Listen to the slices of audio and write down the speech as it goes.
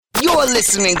You're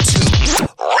listening to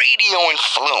Radio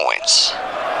Influence.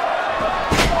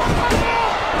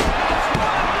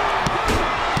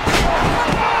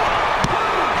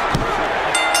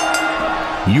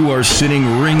 You are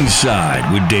sitting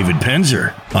ringside with David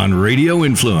Penzer on Radio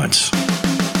Influence.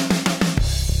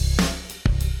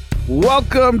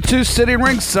 Welcome to Sitting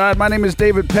Ringside. My name is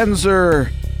David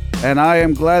Penzer, and I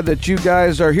am glad that you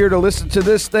guys are here to listen to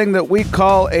this thing that we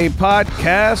call a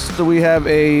podcast. We have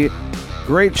a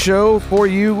great show for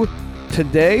you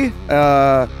today,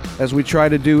 as we try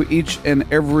to do each and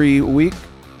every week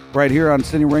right here on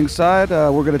Sitting Ringside.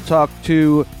 We're going to talk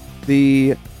to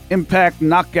the Impact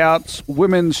Knockouts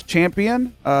Women's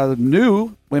Champion,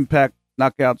 new Impact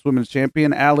Knockouts Women's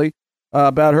Champion, Allie,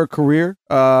 about her career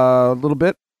a little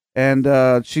bit.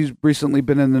 And she's recently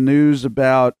been in the news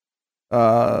about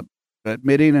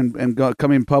admitting and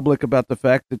coming public about the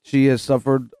fact that she has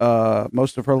suffered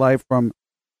most of her life from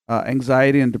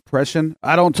anxiety and depression.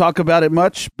 I don't talk about it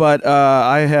much, but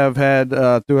I have had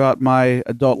throughout my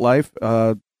adult life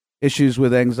issues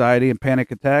with anxiety and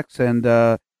panic attacks. And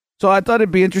so I thought it'd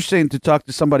be interesting to talk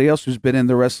to somebody else who's been in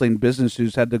the wrestling business,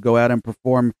 who's had to go out and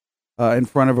perform in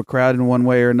front of a crowd in one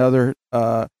way or another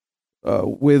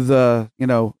with,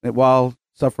 while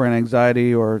suffering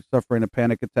anxiety or suffering a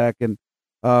panic attack. And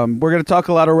we're going to talk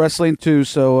a lot of wrestling too,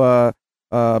 so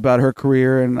about her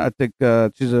career. And I think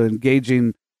she's an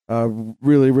engaging,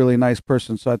 really, really nice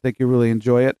person. So I think you really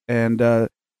enjoy it and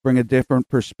bring a different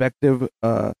perspective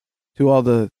to all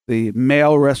the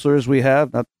male wrestlers we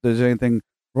have. Not that there's anything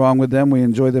wrong with them. We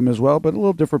enjoy them as well, but a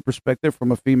little different perspective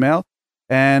from a female.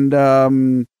 And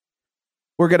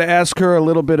we're going to ask her a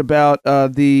little bit about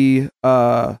the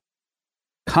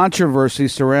controversy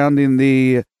surrounding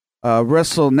the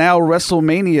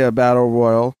WrestleMania Battle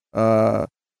Royal.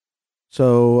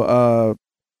 So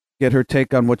get her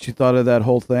take on what she thought of that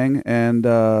whole thing. And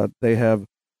they have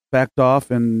backed off.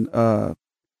 And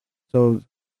so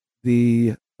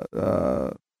the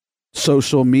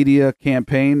social media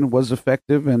campaign was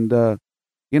effective. And I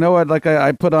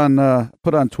put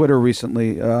on Twitter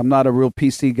recently, I'm not a real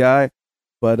PC guy,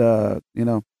 but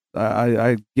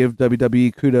I give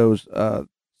WWE kudos.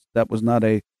 That was not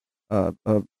a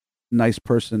nice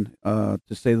person, to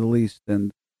say the least,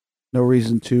 and no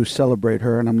reason to celebrate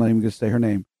her, and I'm not even going to say her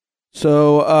name.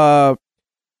 So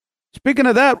speaking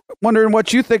of that, wondering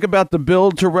what you think about the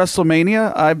build to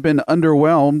WrestleMania. I've been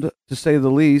underwhelmed, to say the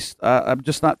least. I'm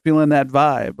just not feeling that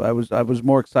vibe. I was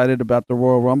more excited about the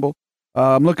Royal Rumble.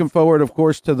 I'm looking forward, of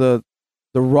course, to the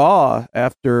Raw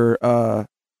after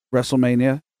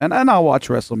WrestleMania, and I'll watch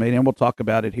WrestleMania, and we'll talk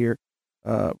about it here.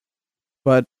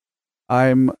 But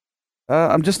I'm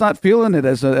just not feeling it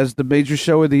as the major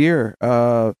show of the year.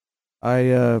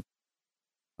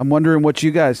 I'm wondering what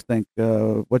you guys think,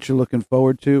 what you're looking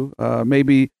forward to.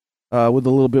 Maybe with a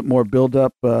little bit more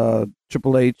build-up,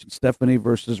 Triple H and Stephanie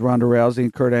versus Ronda Rousey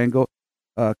and Kurt Angle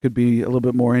could be a little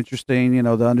bit more interesting.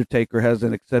 The Undertaker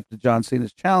hasn't accepted John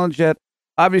Cena's challenge yet.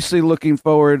 Obviously, looking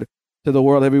forward to the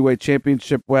World Heavyweight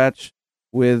Championship match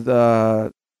with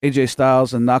AJ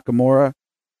Styles and Nakamura.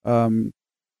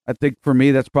 I think for me,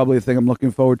 that's probably the thing I'm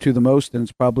looking forward to the most, and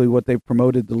it's probably what they've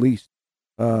promoted the least.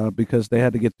 Because they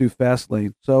had to get through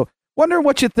Fastlane. So, wondering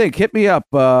what you think. Hit me up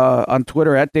on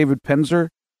Twitter at David Penzer,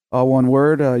 all one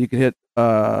word. You can hit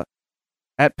at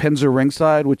Penzer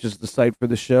Ringside, which is the site for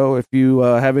the show. If you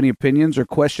have any opinions or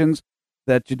questions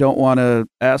that you don't want to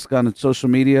ask on a social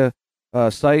media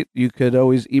site, you could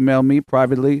always email me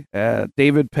privately at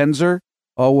David Penzer,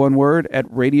 all one word, at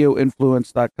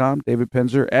radioinfluence.com. David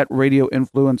Penzer at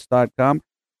radioinfluence.com.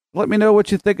 Let me know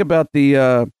what you think about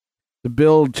the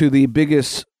build to the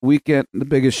biggest weekend, the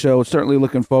biggest show. Certainly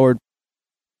looking forward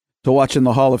to watching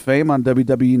the Hall of Fame on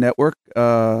WWE Network.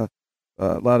 A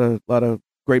lot of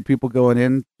great people going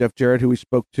in. Jeff Jarrett, who we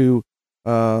spoke to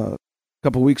a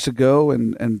couple weeks ago,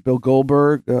 and Bill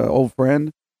Goldberg, old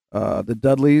friend. The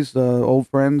Dudleys, old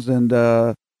friends, and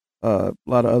a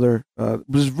lot of other.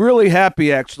 Was really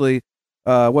happy, actually.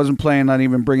 Wasn't planning on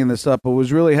even bringing this up, but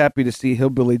was really happy to see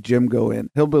Hillbilly Jim go in.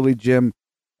 Hillbilly Jim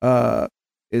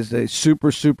is a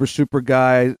super, super, super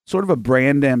guy, sort of a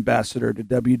brand ambassador to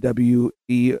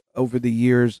WWE over the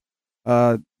years.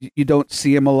 You don't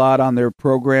see him a lot on their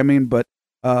programming, but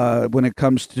when it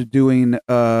comes to doing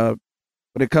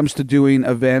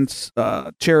events,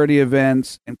 charity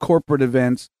events, and corporate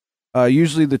events,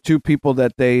 usually the two people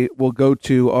that they will go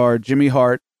to are Jimmy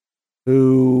Hart,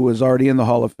 who is already in the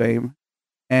Hall of Fame,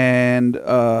 and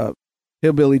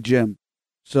Hillbilly Jim.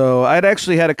 So I'd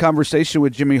actually had a conversation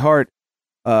with Jimmy Hart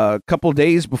a couple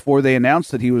days before they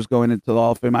announced that he was going into the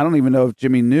Hall of Fame. I don't even know if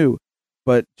Jimmy knew,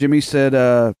 but Jimmy said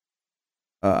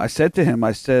I said to him,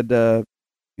 I said,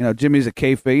 Jimmy's a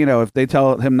kayfabe. If they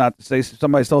tell him not to say,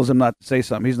 somebody tells him not to say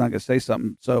something, he's not going to say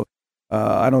something. So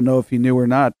I don't know if he knew or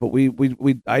not, but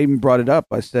I even brought it up.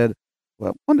 I said,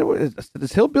 well, I said,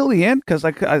 is Hillbilly in? Because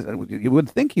you would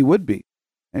think he would be.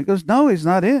 And he goes, no, he's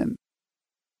not in.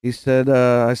 He said,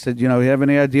 I said, you have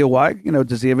any idea why?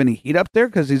 Does he have any heat up there?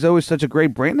 Because he's always such a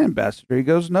great brand ambassador. He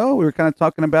goes, no, we were kind of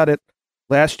talking about it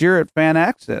last year at Fan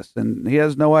Access, and he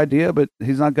has no idea, but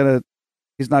he's not gonna,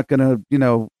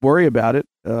 worry about it.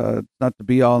 Not the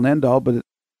be all and end all, but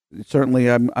certainly,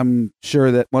 I'm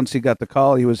sure that once he got the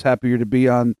call, he was happier to be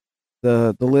on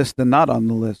the list than not on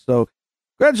the list. So,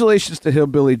 congratulations to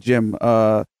Hillbilly Jim.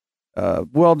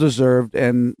 Well deserved,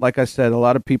 and like I said, a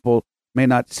lot of people may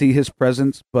not see his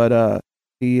presence, but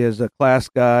he is a class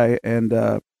guy and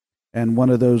one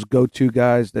of those go-to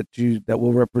guys that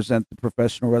will represent the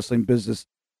professional wrestling business,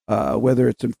 whether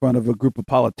it's in front of a group of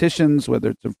politicians,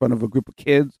 whether it's in front of a group of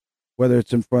kids, whether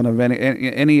it's in front of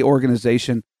any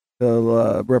organization.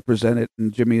 He'll represent it,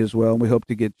 and Jimmy as well. And we hope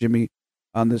to get Jimmy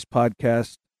on this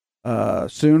podcast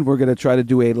soon. We're going to try to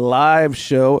do a live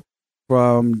show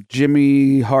from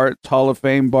Jimmy Hart's Hall of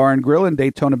Fame Bar and Grill in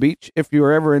Daytona Beach. If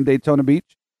you're ever in Daytona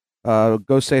Beach,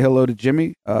 go say hello to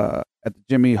Jimmy at the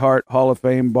Jimmy Hart Hall of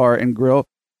Fame Bar and Grill,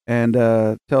 and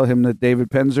tell him that David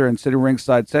Penzer and City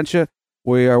Ringside sent you.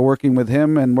 We are working with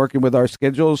him and working with our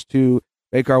schedules to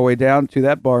make our way down to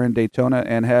that bar in Daytona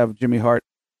and have Jimmy Hart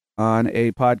on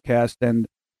a podcast. And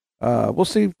we'll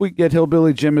see if we get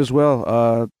Hillbilly Jim as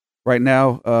well. Right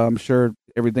now, I'm sure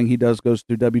everything he does goes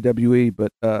through WWE,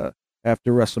 but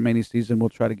after WrestleMania season, we'll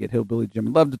try to get Hillbilly Jim.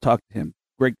 I'd love to talk to him.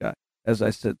 Great guy, as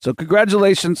I said. So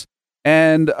congratulations,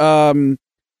 and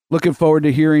looking forward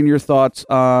to hearing your thoughts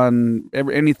on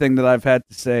anything that I've had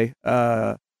to say.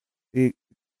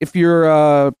 If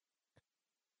you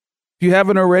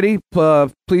haven't already,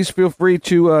 please feel free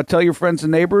to tell your friends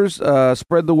and neighbors.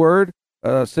 Spread the word.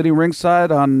 City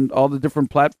Ringside on all the different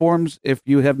platforms. If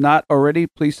you have not already,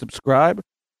 please subscribe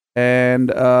and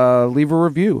leave a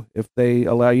review if they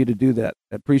allow you to do that.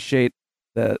 I appreciate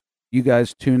that you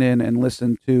guys tune in and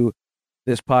listen to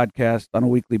this podcast on a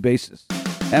weekly basis.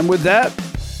 And with that,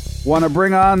 want to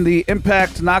bring on the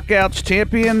Impact Knockouts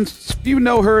champions. Few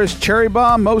know her as Cherry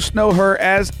Bomb. Most know her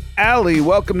as Allie.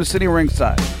 Welcome to City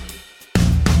Ringside.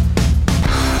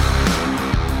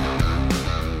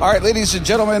 All right, ladies and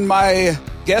gentlemen, my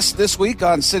guest this week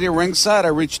on City Ringside, I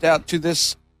reached out to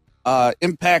this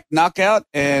Impact Knockout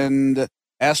and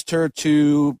asked her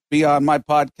to be on my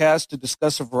podcast to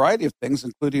discuss a variety of things,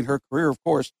 including her career, of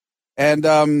course. And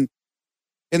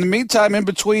in the meantime, in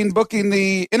between booking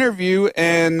the interview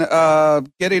and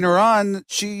getting her on,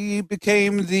 she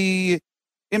became the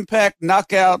Impact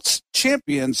Knockouts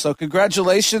champion. So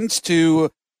congratulations to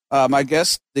my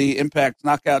guest, the Impact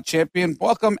Knockout champion.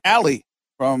 Welcome, Allie.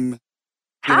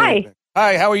 Hi.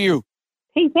 Hi, how are you?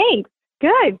 Hey, thanks.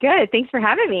 Good. Thanks for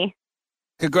having me.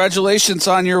 Congratulations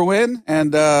on your win,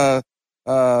 and just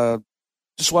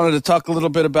wanted to talk a little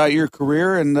bit about your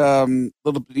career, and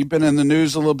you've been in the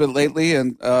news a little bit lately,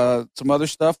 and some other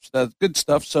stuff, good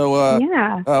stuff. So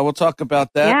we'll talk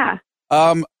about that.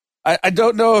 Yeah. I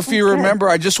don't know if you remember.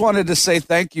 I just wanted to say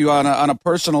thank you on a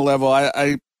personal level.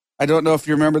 I don't know if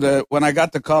you remember that when I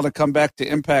got the call to come back to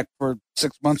Impact for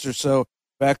 6 months or so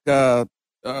back. Was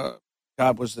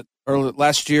it early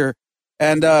last year?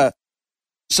 And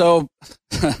so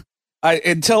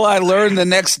until I learned the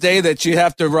next day that you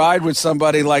have to ride with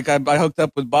somebody, like I hooked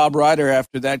up with Bob Ryder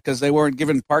after that because they weren't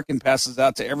giving parking passes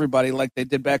out to everybody like they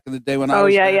did back in the day when I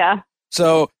was there. Yeah.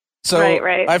 So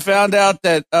right. I found out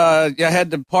that I had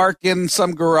to park in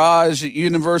some garage at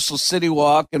Universal City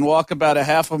Walk and walk about a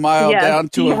half a mile down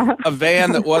to a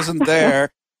van that wasn't there.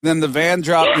 Then the van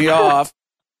dropped me off.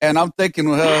 And I'm thinking,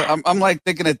 well, I'm like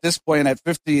thinking at this point at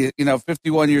 51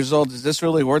 years old, is this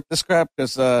really worth this crap?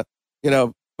 Because,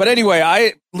 but anyway,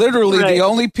 I literally the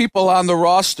only people on the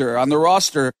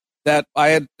roster that I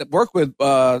had worked with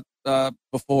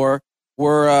before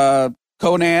were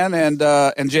Conan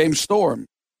and James Storm.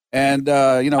 And,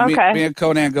 me and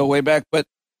Conan go way back. But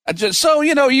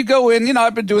you go in,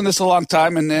 I've been doing this a long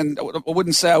time, and then I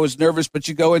wouldn't say I was nervous, but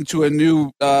you go into a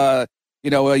new, a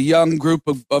young group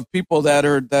of people that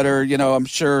are, I'm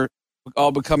sure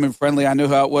all becoming friendly. I knew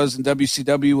how it was in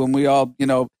WCW when we all,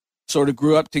 sort of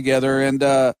grew up together. And,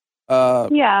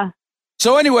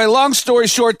 So anyway, long story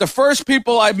short, the first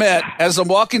people I met as I'm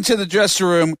walking to the dressing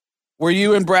room were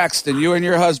you and Braxton, you and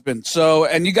your husband. So,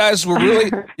 and you guys were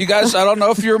really, I don't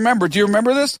know if you remember. Do you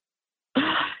remember this?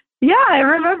 Yeah, I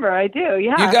remember. I do.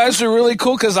 Yeah. You guys are really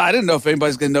cool because I didn't know if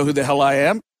anybody's going to know who the hell I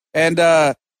am. And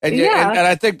I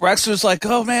think Braxton was like,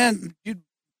 oh, man,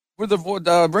 were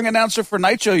the ring announcer for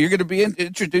Nitro. You're going to be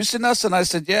introducing us?" And I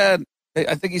said, "Yeah." And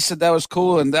I think he said that was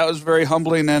cool, and that was very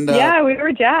humbling. And yeah, we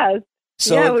were jazzed.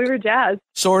 So we were jazzed.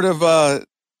 Sort of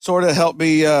helped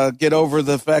me get over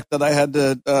the fact that I had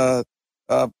to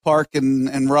park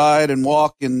and ride and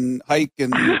walk and hike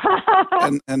and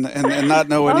and not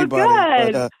know anybody.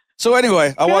 Good. But, so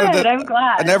anyway, I wanted to. I'm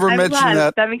glad. I never mentioned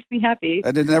that. That makes me happy.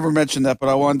 I did never mention that, but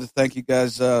I wanted to thank you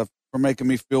guys for making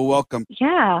me feel welcome.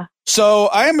 Yeah. So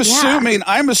I'm assuming,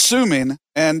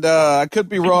 and I could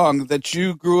be wrong, that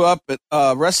you grew up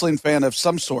a wrestling fan of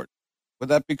some sort. Would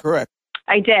that be correct?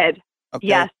 I did. Okay.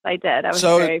 Yes, I did. I was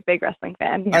a very big wrestling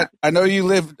fan. Yeah. I know you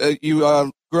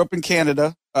grew up in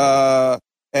Canada. And,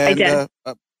 I did.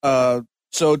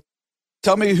 So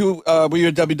tell me were you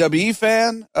a WWE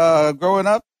fan growing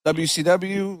up?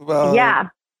 WCW? Yeah.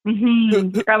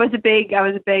 Mm-hmm. I was a big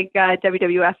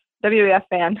WWF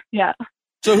fan. Yeah.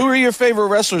 So who are your favorite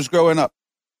wrestlers growing up?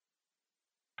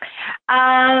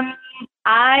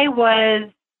 I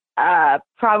was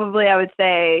probably, I would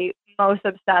say, most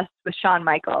obsessed with Shawn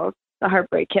Michaels, the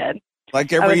Heartbreak Kid.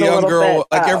 Like every young girl,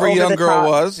 every young girl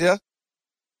was, yeah.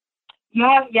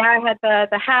 Yeah. I had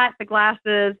the hat, the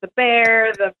glasses, the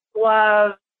bear, the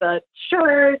gloves, the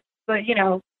shirt,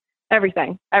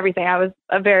 everything. I was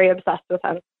very obsessed with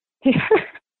him.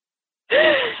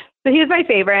 So he was my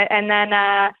favorite. And then,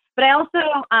 but I also,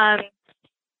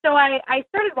 so I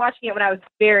started watching it when I was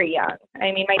very young.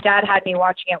 I mean, my dad had me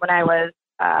watching it when I was,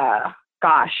 I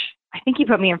think he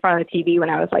put me in front of the TV when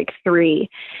I was like 3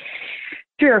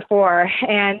 or 4.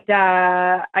 And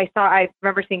I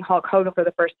remember seeing Hulk Hogan for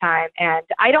the first time. And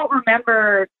I don't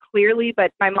remember clearly,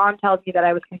 but my mom tells me that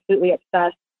I was completely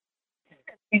obsessed,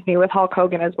 with Hulk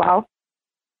Hogan as well.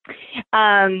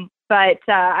 But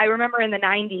I remember in the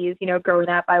 90s, growing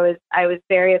up, I was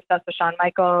very obsessed with Shawn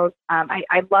Michaels.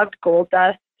 I loved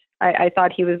Goldust. I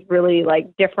thought he was really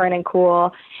like different and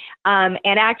cool. And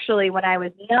actually, when I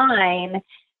was 9,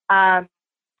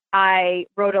 I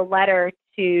wrote a letter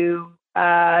to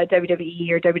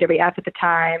WWE or WWF at the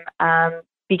time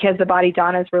because the Body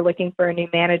Donnas were looking for a new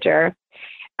manager.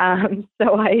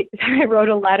 So I wrote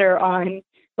a letter on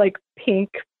like pink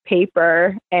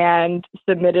paper and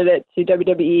submitted it to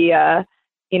WWE,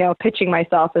 pitching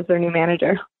myself as their new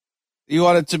manager. You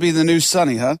wanted to be the new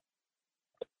Sonny, huh?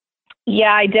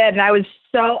 Yeah, I did. And I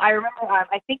remember,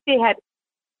 I think they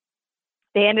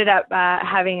ended up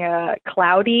having a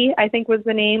Cloudy, I think was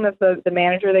the name of the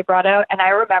manager they brought out. And I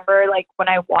remember like when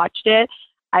I watched it,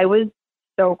 I was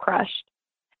so crushed.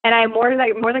 And I more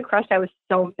than crushed, I was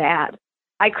so mad.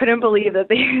 I couldn't believe that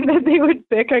they would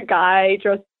pick a guy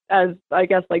just as, I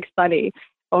guess, like Sonny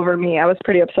over me. I was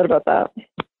pretty upset about that.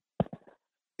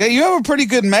 Yeah, you have a pretty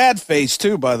good mad face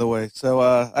too, by the way. So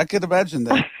I could imagine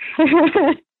that.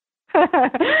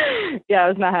 Yeah, I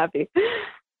was not happy.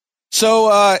 So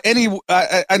I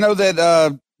know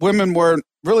that women weren't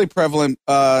really prevalent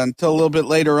until a little bit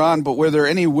later on, but were there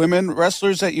any women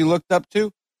wrestlers that you looked up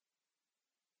to?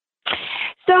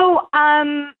 So,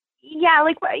 yeah,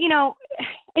 like,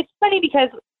 it's funny because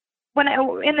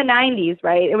in the 90s,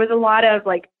 right, it was a lot of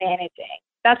like managing.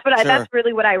 That's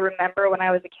really what I remember when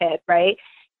I was a kid, right?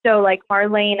 So like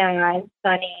Marlena and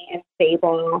Sunny and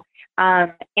Sable,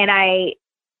 and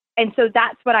so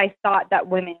that's what I thought that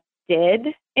women did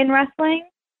in wrestling.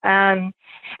 And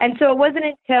so it wasn't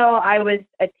until I was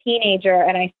a teenager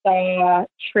and I saw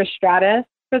Trish Stratus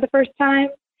for the first time.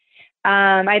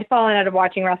 I'd fallen out of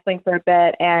watching wrestling for a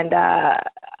bit, and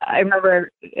I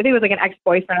remember, I think it was like an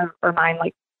ex-boyfriend of mine,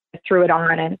 like threw it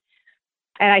on, and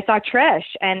I saw Trish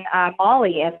and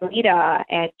Molly and Lita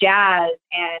and Jazz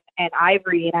and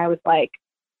Ivory, and I was like,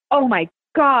 oh my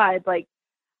God, like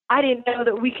I didn't know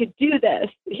that we could do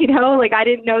this, like I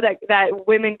didn't know that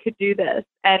women could do this.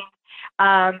 And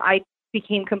I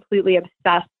became completely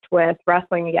obsessed with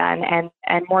wrestling again,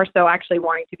 and more so actually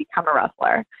wanting to become a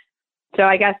wrestler. So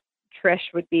I guess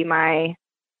Trish would be my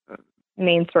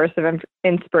main source of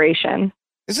inspiration.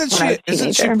 Isn't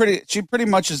she pretty? She pretty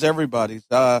much is everybody's.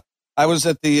 I was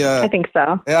at the. I think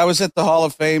so. I was at the Hall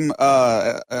of Fame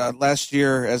last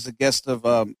year as a guest of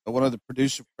one of the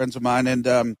producer friends of mine, and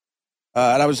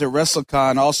I was at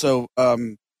WrestleCon also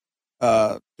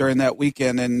during that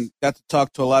weekend, and got to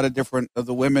talk to a lot of different of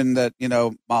the women that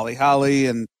Molly Holly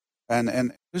and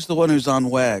who's the one who's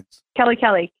on Wags? Kelly.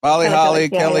 Molly Holly,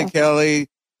 Kelly.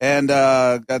 And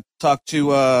got to talk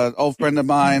to an old friend of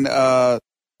mine,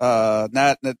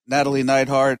 Natalie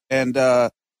Neidhart, and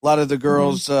a lot of the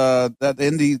girls, the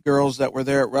indie girls that were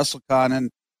there at WrestleCon,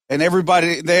 and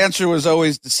everybody. The answer was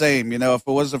always the same. If it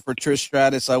wasn't for Trish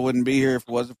Stratus, I wouldn't be here. If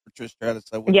it wasn't for Trish Stratus,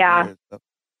 I wouldn't be here.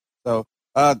 So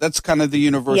That's kind of the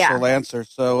universal answer.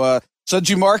 So, so did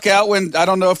you mark out when, I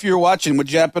don't know if you were watching,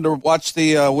 would you happen to watch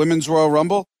the Women's Royal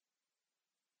Rumble?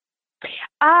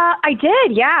 I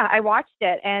did. Yeah, I watched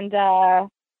it. And, oh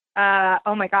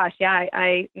my gosh. Yeah.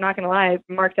 I'm not going to lie. I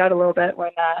marked out a little bit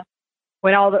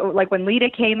when all the, like when Lita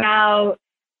came out,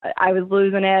 I was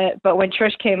losing it. But when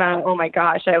Trish came out, oh my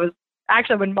gosh,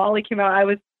 when Molly came out, I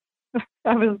was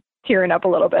tearing up a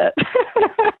little bit.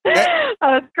 I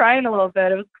was crying a little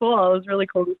bit. It was cool. It was really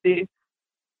cool to see.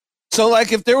 So,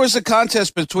 like, if there was a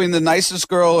contest between the nicest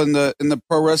girl in the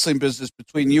pro wrestling business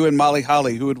between you and Molly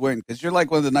Holly, who would win? Because you're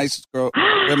like one of the nicest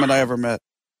women I ever met.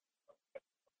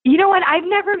 You know what? I've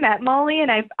never met Molly, and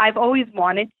I've always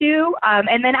wanted to.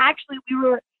 And then actually,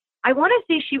 I want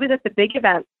to say she was at the big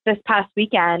event this past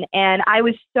weekend, and I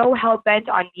was so hell bent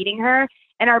on meeting her,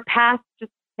 and our paths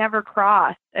just never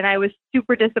crossed. And I was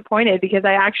super disappointed because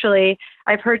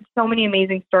I've heard so many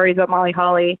amazing stories about Molly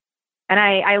Holly. And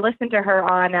I listened to her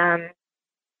on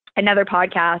another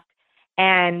podcast,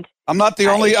 and I'm not the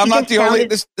only.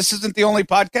 This isn't the only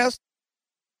podcast.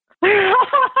 But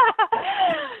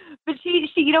she,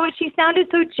 you know what? She sounded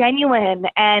so genuine,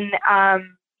 and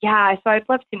yeah. So I'd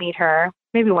love to meet her.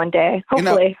 Maybe one day.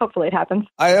 Hopefully it happens.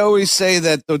 I always say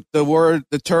that the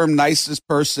term "nicest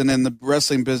person" in the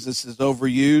wrestling business is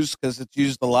overused because it's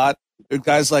used a lot. There are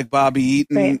guys like Bobby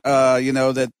Eaton, right.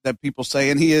 That people say,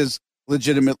 and he is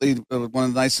legitimately one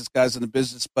of the nicest guys in the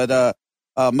business, but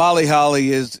Molly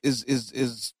Holly is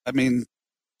I mean,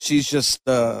 she's just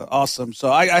awesome. So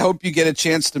I hope you get a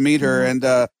chance to meet her, and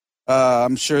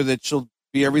I'm sure that she'll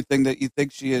be everything that you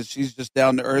think she is. She's just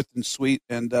down to earth and sweet,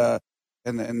 and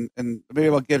maybe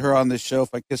I'll get her on this show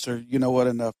if I kiss her, you know what,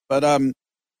 enough. But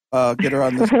get her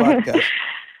on this podcast.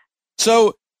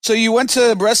 So you went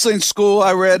to wrestling school,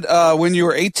 I read, when you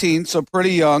were 18, so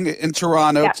pretty young, in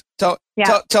Toronto.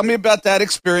 Yeah. Tell me about that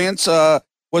experience.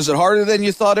 Was it harder than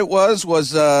you thought it was?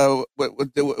 At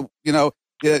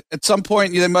some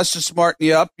point they must have smartened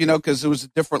you up, because it was a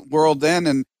different world then,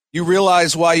 and you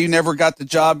realize why you never got the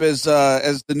job as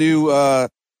the new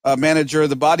manager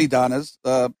of the Body Donnas.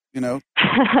 So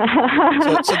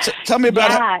tell me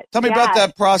about about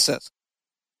that process.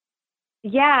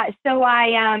 Yeah, so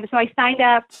I signed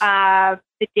up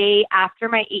the day after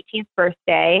my 18th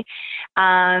birthday,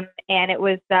 and it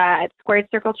was at Squared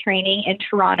Circle Training in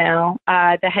Toronto.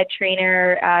 The head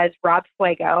trainer is Rob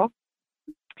Fuego,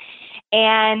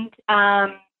 and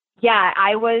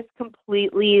I was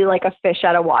completely like a fish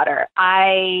out of water.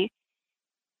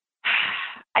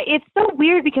 It's so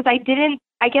weird because I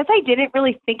guess I didn't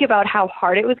really think about how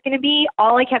hard it was going to be.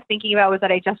 All I kept thinking about was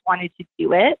that I just wanted to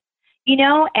do it.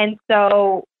 And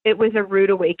so it was a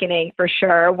rude awakening for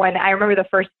sure. When I remember the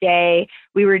first day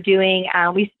we were doing,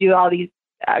 we used to do all these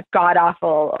god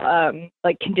awful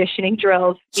like conditioning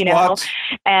drills, Squats.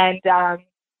 And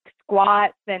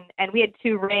squats, and we had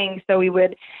 2 rings, so we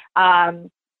would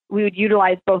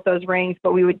utilize both those rings,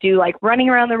 but we would do like running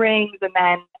around the rings, and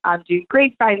then do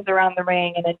grapevines around the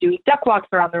ring, and then do duck walks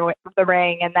around the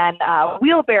ring, and then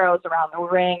wheelbarrows around the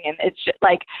ring, and it's just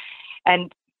like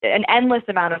and an endless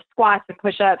amount of squats and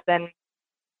push-ups and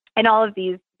all of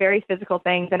these very physical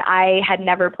things. And I had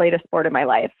never played a sport in my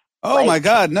life. Oh my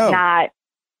God, no.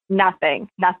 Nothing,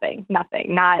 not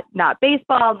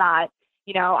baseball, not,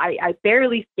 I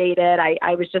barely skated.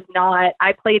 I was just not,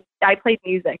 I played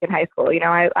music in high school.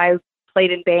 I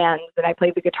played in bands, and I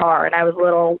played the guitar, and I was a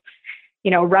little,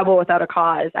 rebel without a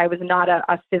cause. I was not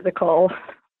a physical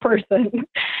person.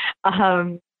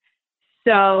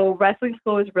 So wrestling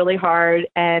school was really hard,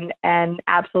 and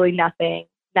absolutely nothing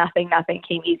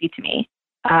came easy to me.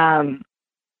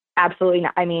 Absolutely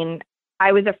not. I mean,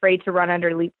 I was afraid to run under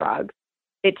leapfrogs.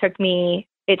 It took me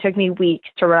weeks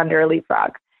to run under a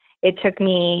leapfrog. It took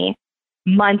me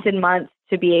months and months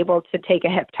to be able to take a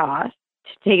hip toss,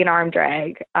 to take an arm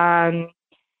drag. And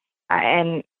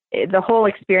the whole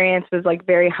experience was like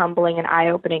very humbling and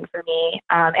eye-opening for me.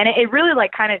 And it really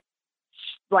like kind of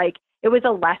like, it was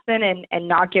a lesson in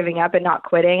not giving up and not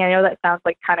quitting. I know that sounds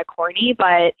like kind of corny,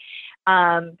 but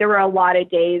there were a lot of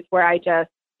days where I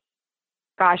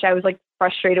was like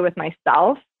frustrated with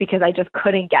myself because I just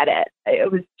couldn't get it.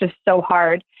 It was just so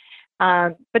hard.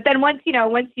 But then once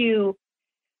you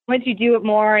do it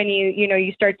more, and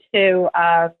you start to,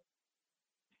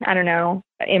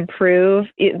 improve,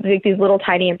 like these little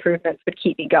tiny improvements would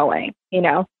keep me going,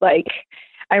 like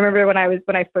I remember when I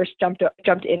first jumped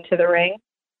into the ring,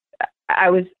 I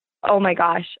was, oh my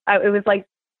gosh, it was like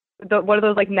one of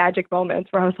those like magic moments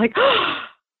where I was like,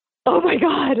 oh my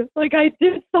God, like I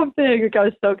did something. Like I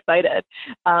was so excited.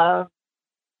 And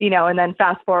then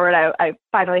fast forward, I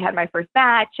finally had my first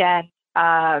match, and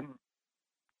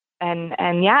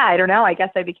and yeah, I don't know. I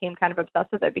guess I became kind of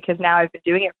obsessed with it because now I've been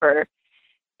doing it for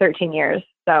 13 years.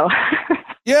 So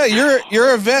yeah,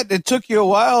 you're a vet. It took you a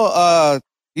while.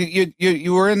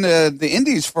 You were in the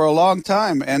Indies for a long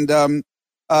time, and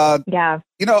yeah.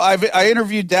 I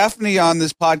interviewed Daphne on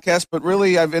this podcast, but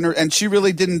really and she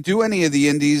really didn't do any of the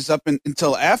Indies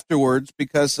until afterwards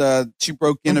because she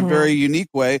broke in a very unique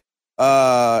way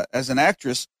as an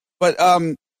actress. But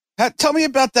tell me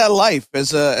about that life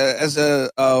as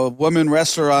a woman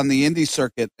wrestler on the indie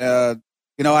circuit. I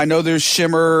know there's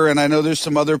Shimmer, and I know there's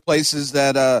some other places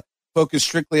that focus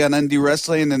strictly on indie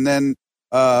wrestling, and then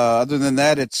other than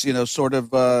that, it's sort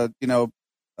of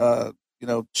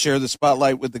share the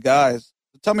spotlight with the guys.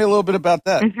 Tell me a little bit about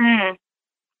that.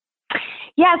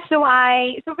 Yeah, so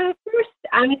for the first,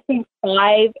 I would say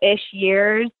 5-ish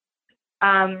years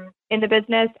in the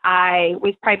business, I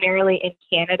was primarily in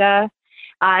Canada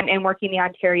and working the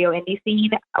Ontario indie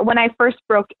scene. When I first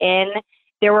broke in,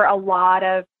 there were a lot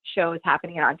of shows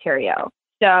happening in Ontario.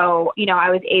 So, I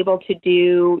was able to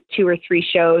do 2 or 3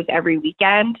 shows every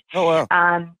weekend. Oh, wow.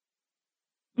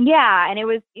 Yeah, and it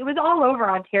was all over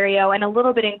Ontario and a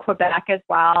little bit in Quebec as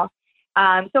well.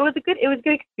 So it was a good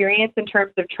experience in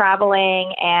terms of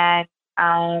traveling and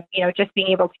just being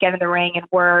able to get in the ring and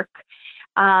work.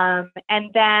 And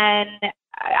then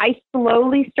I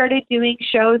slowly started doing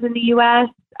shows in the U.S.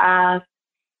 I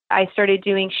started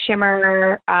doing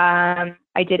Shimmer. I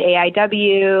did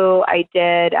AIW. I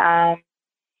did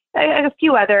a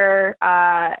few other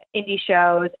indie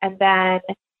shows, and then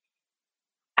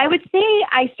I would say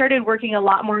I started working a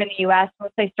lot more in the U.S.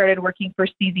 once I started working for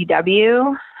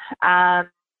CZW.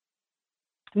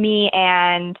 Me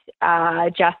and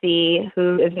Jesse,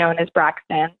 who is known as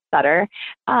Braxton Sutter,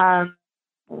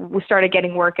 we started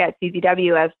getting work at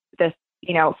CZW as this,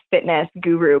 fitness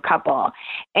guru couple.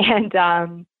 And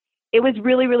it was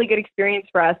really, really good experience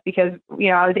for us because,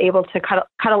 I was able to cut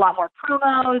a lot more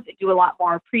promos, do a lot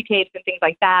more pre-tapes and things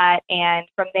like that. And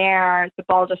from there, the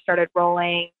ball just started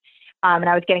rolling. And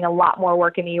I was getting a lot more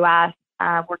work in the U.S.,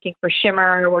 working for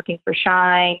Shimmer, working for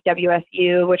Shine,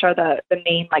 WSU, which are the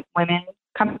main women's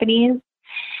companies.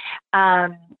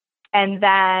 And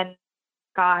then,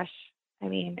 gosh,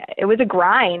 it was a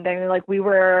grind. We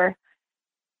were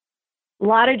a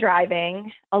lot of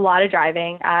driving.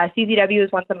 CZW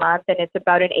is once a month, and it's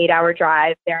about an 8-hour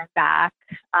drive there and back.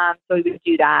 So we would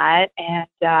do that. And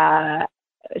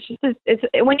it's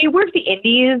when you work the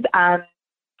indies,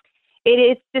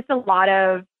 it's just a lot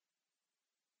of,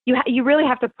 you really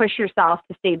have to push yourself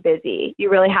to stay busy. You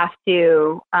really have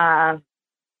to kind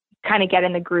of get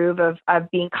in the groove of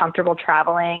being comfortable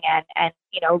traveling and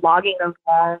logging those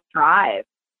long drives.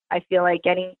 I feel like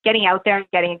getting out there and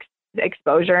getting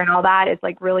exposure and all that is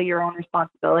really your own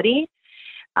responsibility.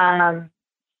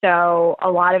 So a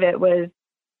lot of it was,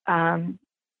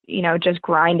 just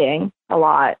grinding a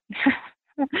lot.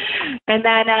 And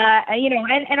then,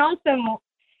 and also,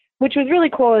 which was really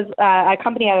cool, is a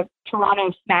company out of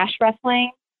Toronto, Smash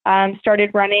Wrestling, started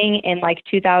running in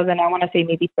 2000, I want to say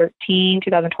maybe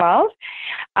 2012.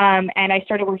 And I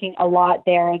started working a lot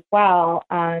there as well.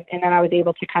 And then I was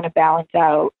able to kind of balance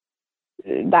out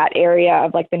that area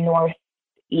of the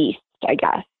northeast, I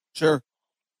guess. Sure.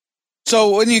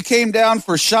 So when you came down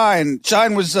for Shine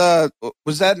was that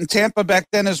in Tampa back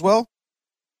then as well?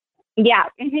 Yeah,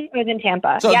 it was in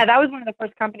Tampa. So, yeah, that was one of the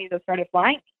first companies that started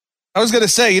flying. I was going to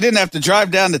say, you didn't have to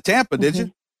drive down to Tampa, did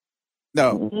you?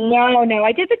 No. No.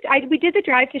 We did the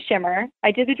drive to Shimmer.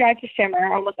 I did the drive to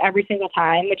Shimmer almost every single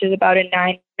time, which is about a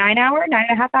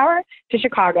 9.5 hour to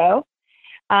Chicago.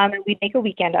 And we'd make a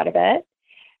weekend out of it.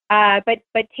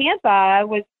 But Tampa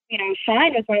was,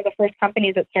 Shine was one of the first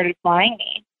companies that started flying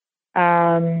me.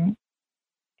 And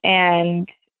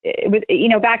it was,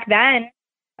 back then,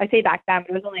 I say back then,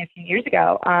 but it was only a few years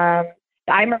ago.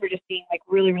 I remember just being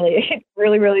really, really,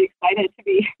 really, really excited to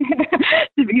be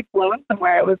to be flown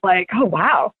somewhere. It was oh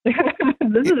wow, this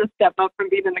is a step up from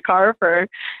being in the car for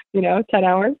 10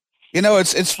 hours.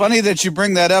 It's funny that you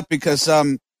bring that up because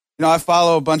I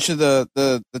follow a bunch of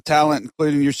the talent,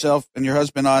 including yourself and your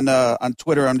husband on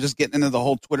Twitter. I'm just getting into the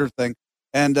whole Twitter thing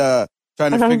and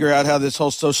trying to figure out how this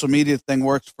whole social media thing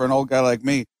works for an old guy like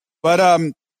me. But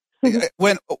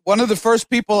when one of the first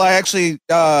people I actually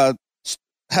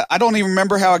I don't even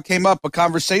remember how it came up. A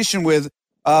conversation with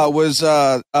was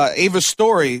Ava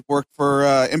Story, worked for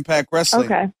Impact Wrestling.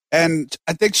 Okay. And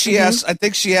I think she asked. I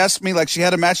think she asked me she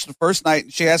had a match the first night,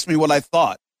 and she asked me what I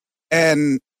thought,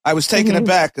 and I was taken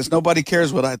aback because nobody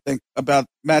cares what I think about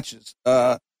matches.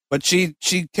 But she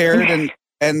cared,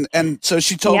 and so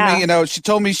she told me. She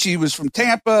told me she was from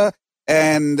Tampa,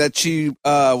 and that she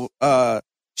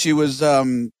was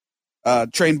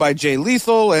trained by Jay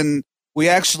Lethal, and we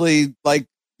actually like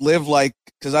live like,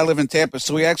 because I live in Tampa,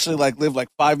 so we actually like live like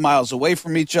 5 miles away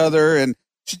from each other. And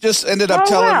she just ended up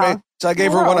telling me. So I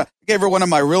gave her one of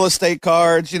my real estate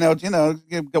cards. Working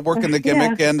the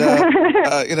gimmick,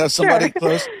 and somebody Sure.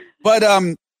 close. But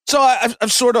so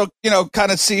I've sort of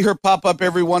kind of see her pop up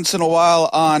every once in a while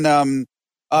on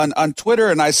Twitter,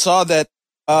 and I saw that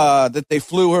they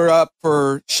flew her up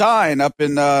for Shine up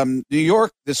in New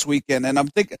York this weekend, and I'm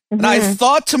thinking, and I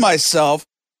thought to myself,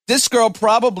 this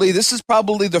is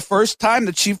probably the first time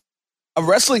that a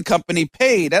wrestling company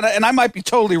paid, and I might be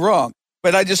totally wrong,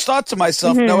 but I just thought to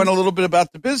myself, knowing a little bit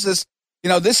about the business,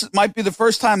 this might be the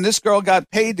first time this girl got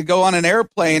paid to go on an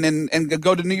airplane and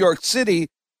go to New York City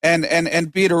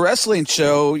and be at a wrestling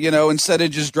show, instead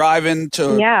of just driving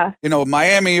to,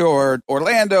 Miami or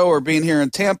Orlando or being here in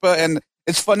Tampa. And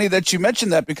it's funny that you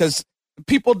mentioned that, because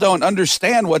people don't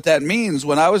understand what that means.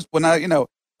 When I was breaking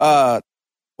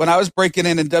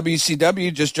in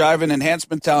WCW, just driving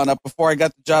enhancement talent up before I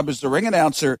got the job as the ring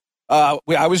announcer, I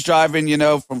was driving,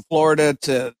 from Florida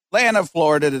to Atlanta,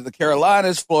 Florida to the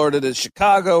Carolinas, Florida to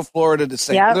Chicago, Florida to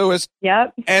St. Louis.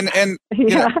 Yep. And in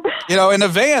a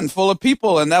van full of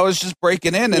people, and that was just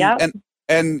breaking in. I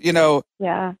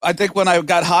think when I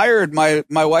got hired, my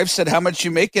wife said, "How much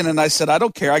you making?" And I said, "I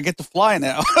don't care. I get to fly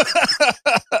now."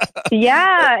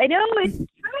 Yeah, I know, it's true.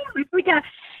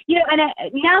 And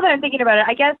now that I'm thinking about it,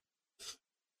 I guess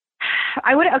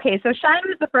I would. Okay, so Shine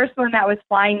was the first one that was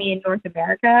flying me in North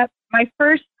America. I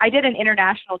did an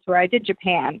international tour. I did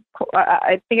Japan.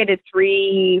 I think I did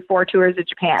 3-4 tours of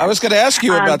Japan. I was going to ask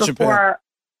you about Japan.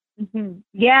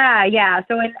 Yeah.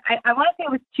 So I want to say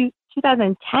it was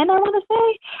 2010. I want to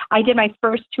say I did my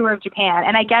first tour of Japan,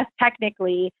 and I guess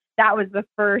technically that was the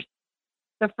first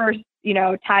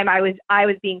time I was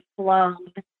being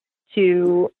flown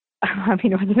to. I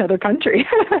mean, it was another country,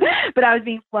 but I was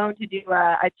being flown to do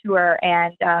a tour,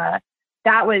 and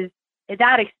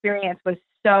that experience was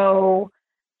so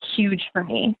huge for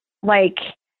me. Like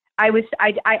I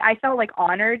felt like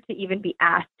honored to even be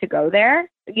asked to go there,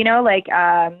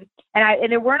 and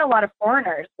there weren't a lot of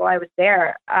foreigners while I was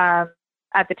there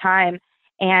at the time,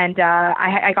 and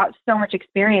I got so much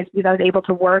experience because I was able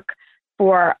to work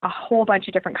for a whole bunch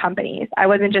of different companies. I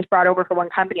wasn't just brought over for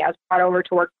one company. I was brought over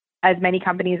to work as many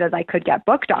companies as I could get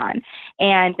booked on.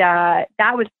 And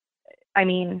that was,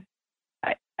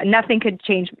 nothing could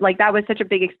change. Like, that was such a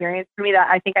big experience for me that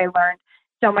I think I learned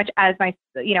so much as as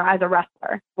a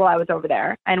wrestler while I was over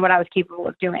there and what I was capable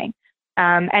of doing.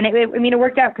 And it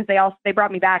worked out because they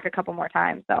brought me back a couple more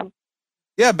times. So.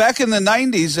 Yeah, back in the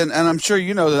 90s, and I'm sure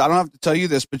you know that, I don't have to tell you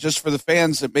this, but just for the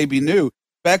fans that may be new,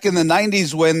 back in the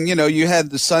 90s when, you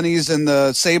had the Sunnies and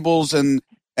the Sables and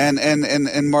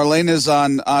Marlena's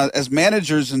on as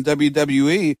managers in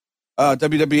WWE,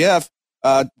 WWF,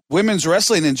 women's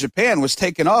wrestling in Japan was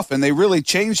taken off, and they really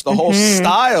changed the whole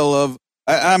style of.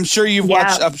 I'm sure you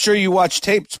watched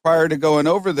tapes prior to going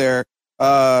over there.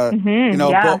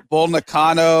 Bull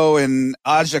Nakano and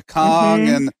Aja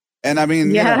Kong and I mean,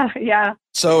 yeah.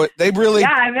 So they really.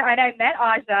 Yeah, I met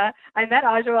Aja. I met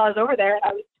Aja while I was over there, and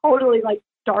I was totally like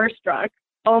starstruck.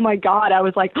 Oh my God. I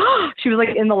was like, she was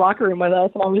like in the locker room with us.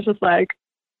 And I was just like,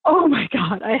 oh my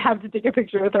God, I have to take a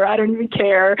picture with her. I don't even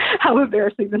care how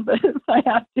embarrassing this is. I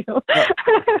have to.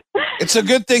 It's a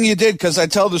good thing you did, because I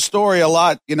tell the story a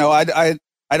lot. I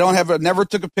never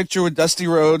took a picture with Dusty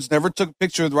Rhodes, never took a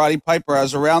picture with Roddy Piper. I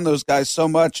was around those guys so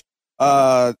much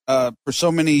for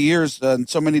so many years and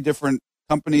so many different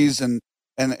companies. And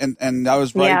I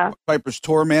was Roddy Piper's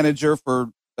tour manager for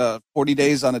 40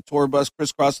 days on a tour bus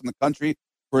crisscrossing the country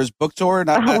for his book tour. And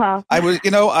I was,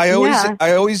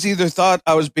 I always either thought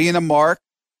I was being a mark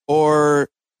or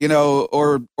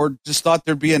just thought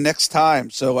there'd be a next time.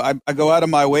 So I go out of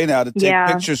my way now to take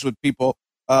pictures with people.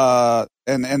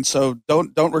 And so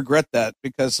don't regret that,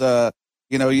 because, there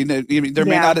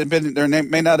may not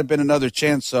have been another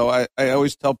chance. So I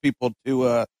always tell people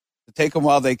to take them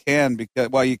while you can,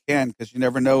 because you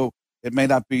never know, it may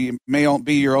not be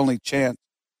your only chance.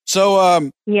 So,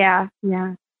 yeah.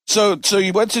 So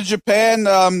you went to Japan.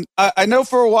 I know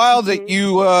for a while that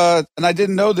you, and I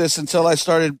didn't know this until I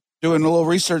started doing a little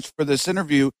research for this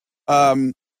interview.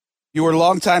 You were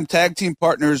longtime tag team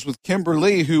partners with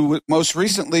Kimberly, who most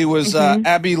recently was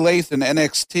Abby Lath in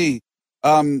NXT.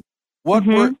 What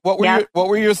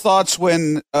were your thoughts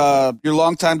when your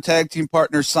longtime tag team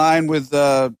partner signed with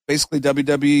basically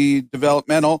WWE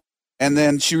Developmental, and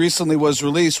then she recently was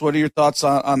released? What are your thoughts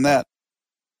on that?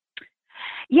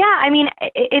 Yeah,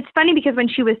 it's funny because when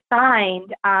she was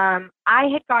signed, I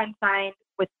had gotten signed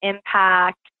with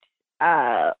Impact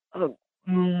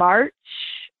March,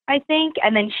 I think.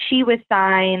 And then she was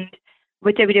signed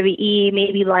with WWE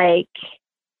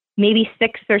maybe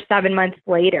 6 or 7 months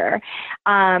later.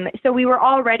 So we were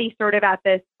already sort of at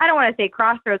this, I don't want to say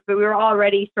crossroads, but we were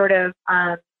already sort of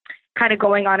kind of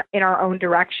going on in our own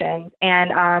directions.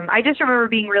 And I just remember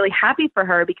being really happy for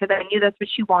her because I knew that's what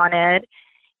she wanted.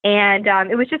 And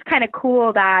it was just kind of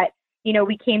cool that, you know,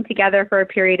 we came together for a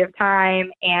period of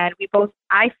time and we both,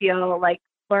 I feel like,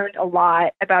 learned a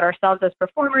lot about ourselves as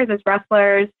performers, as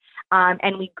wrestlers,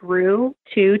 and we grew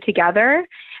too together.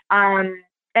 And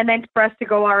then for us to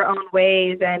go our own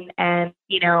ways and,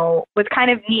 you know, was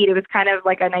kind of neat. It was kind of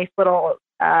like a nice little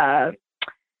end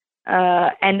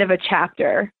of a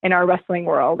chapter in our wrestling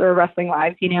world or wrestling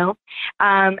lives, you know.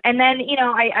 And then, you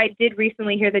know, I did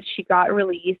recently hear that she got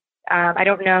released. I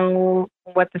don't know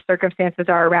what the circumstances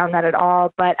are around that at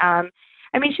all, but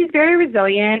I mean, she's very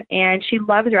resilient and she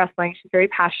loves wrestling. She's very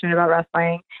passionate about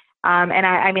wrestling. And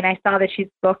I mean, I saw that she's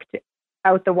booked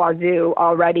out the wazoo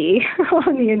already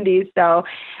on the indies. So,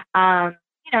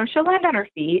 you know, she'll land on her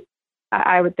feet.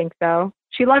 I would think so.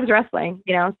 She loves wrestling,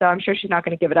 you know, so I'm sure she's not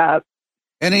going to give it up.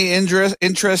 Any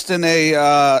interest in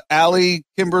a Allie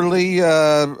Kimberly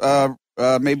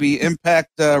maybe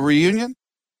Impact reunion?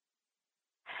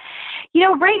 You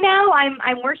know, right now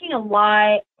I'm working a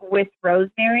lot with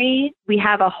Rosemary. We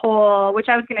have a whole, which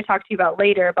I was going to talk to you about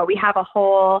later, but we have a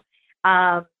whole,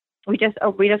 we just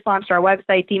launched our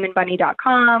website,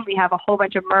 demonbunny.com. We have a whole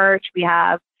bunch of merch. We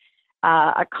have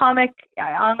a comic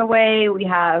on the way. We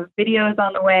have videos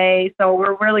on the way. So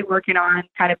we're really working on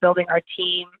kind of building our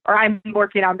team, or I'm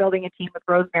working on building a team with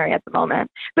Rosemary at the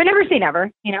moment, but never say never,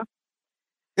 you know?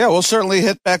 Yeah, we'll certainly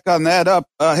hit back on that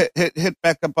hit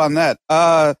back up on that.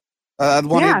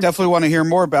 Definitely want to hear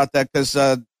more about that because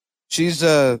she's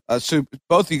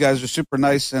both you guys are super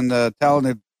nice and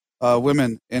talented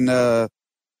women in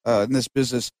this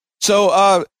business.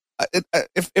 So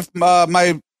if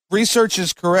my research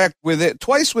is correct,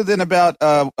 twice within about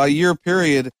a year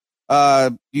period,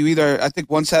 you either, I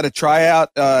think once had a tryout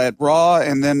at Raw,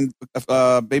 and then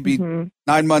maybe 9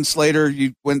 months later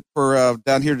you went for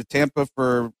down here to Tampa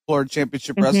for Florida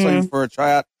Championship Wrestling for a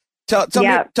tryout.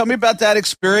 Tell me about that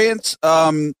experience.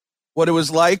 What it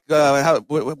was like.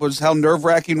 How nerve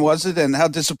wracking was it, and how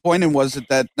disappointing was it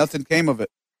that nothing came of it?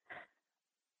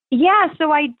 Yeah,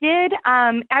 so I did.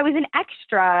 I was an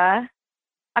extra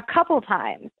a couple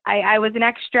times. I was an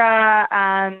extra.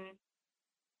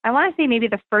 I want to say maybe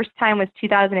the first time was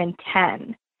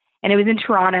 2010, and it was in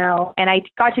Toronto, and I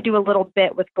got to do a little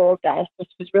bit with Goldust, which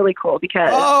was really cool because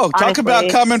talk about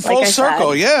coming full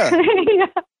circle, yeah.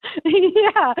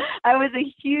 Yeah, I was a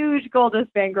huge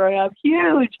Goldust fan growing up,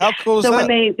 huge. How cool is that? So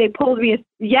when they pulled me,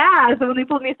 so when they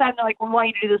pulled me aside, and they're like, "We want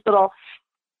you to do this little,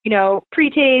 you know,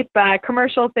 pre-tape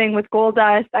commercial thing with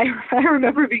Goldust," I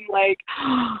remember being like,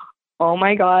 "Oh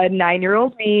my God,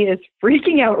 9-year-old me is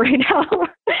freaking out right now."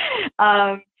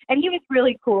 And he was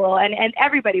really cool, and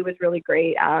everybody was really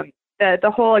great.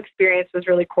 The whole experience was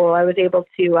really cool. I was able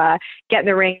to get in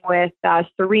the ring with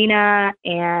Serena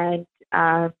and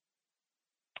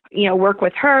you know, work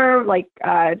with her. Like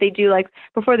they do, like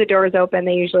before the doors open,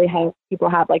 they usually have people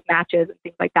have like matches and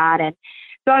things like that. And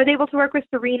so I was able to work with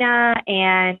Serena,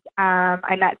 and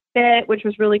I met Fit, which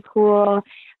was really cool.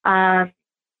 So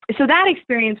that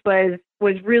experience was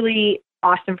really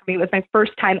awesome for me. It was my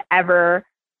first time ever,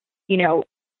 you know,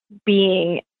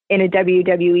 being in a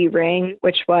WWE ring,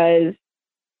 which was,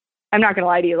 I'm not going to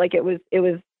lie to you, like it was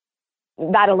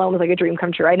that alone was like a dream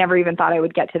come true. I never even thought I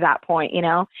would get to that point, you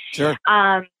know? Sure.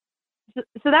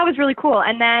 So that was really cool.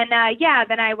 And then,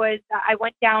 then I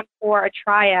went down for a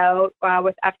tryout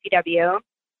with FCW.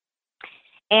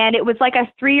 And it was like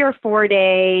a 3 or 4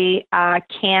 day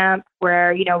camp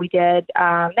where, you know, we did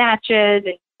matches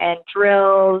and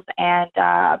drills and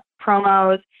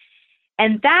promos.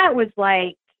 And that was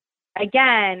like,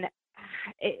 again,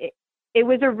 it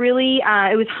was a really,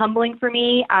 it was humbling for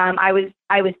me. I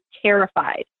was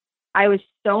terrified. I was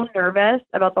so nervous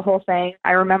about the whole thing.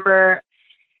 I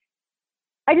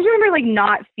just remember like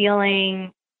not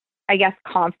feeling, I guess,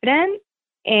 confident,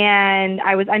 and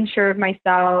I was unsure of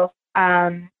myself.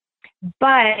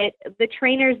 But the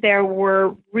trainers there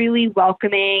were really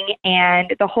welcoming,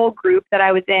 and the whole group that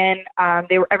I was in,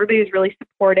 everybody was really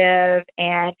supportive.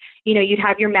 And, you know, you'd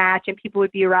have your match and people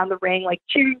would be around the ring, like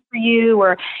cheering for you,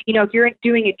 or, you know, if you're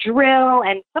doing a drill,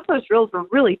 and some of those drills were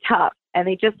really tough and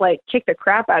they just like kick the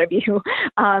crap out of you.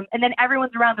 And then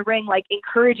everyone's around the ring, like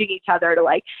encouraging each other to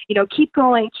like, you know, keep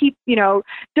going, you know,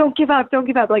 don't give up.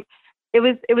 Like it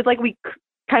was like we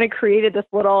kind of created this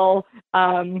little,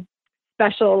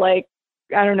 special, like,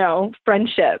 I don't know,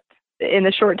 friendship in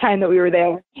the short time that we were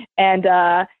there. And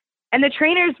And the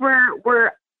trainers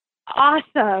were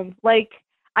awesome. Like,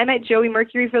 I met Joey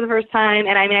Mercury for the first time,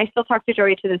 and I mean, I still talk to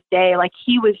Joey to this day. Like,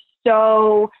 he was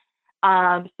so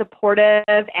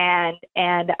supportive and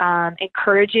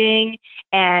encouraging,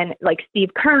 and like Steve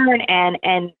Kern and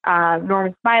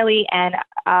Norman Smiley and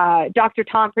Dr.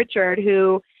 Tom Pritchard,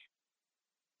 who,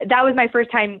 that was my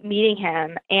first time meeting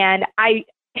him. And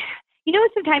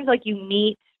sometimes like you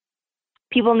meet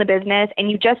people in the business and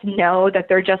you just know that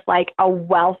they're just like a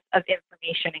wealth of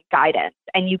information and guidance,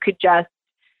 and you could just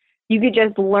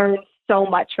learn so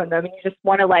much from them, and you just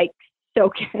want to like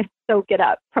soak it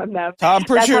up from them. Tom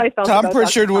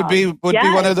Pritchard would be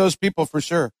one of those people for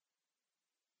sure.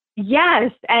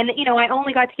 Yes. And, I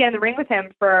only got to get in the ring with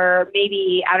him for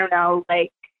maybe, I don't know,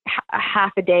 like a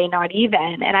half a day, not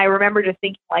even. And I remember just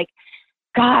thinking like,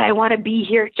 God, I want to be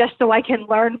here just so I can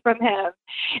learn from him.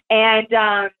 And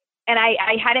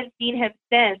I hadn't seen him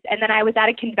since. And then I was at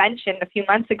a convention a few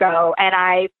months ago, and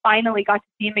I finally got to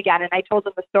see him again. And I told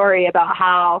him the story about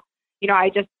how,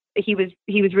 he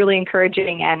was really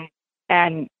encouraging,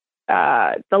 and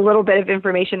the little bit of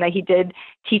information that he did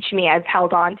teach me, I've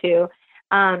held on to.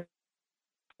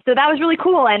 So that was really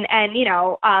cool. And then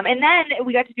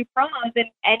we got to do promos,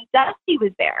 and Dusty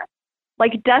was there.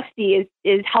 Like, Dusty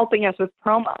is helping us with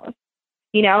promos.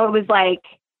 It was like,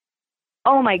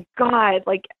 oh my God,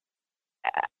 like,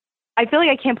 I feel like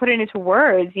I can't put it into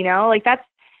words, like that's,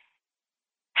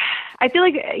 I feel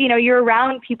like, you're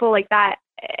around people like that,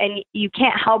 and you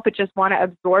can't help but just want to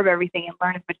absorb everything and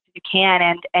learn as much as you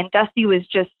can. And Dusty was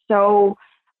just so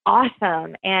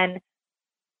awesome. And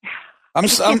I'm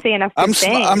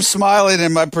smiling,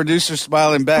 and my producer's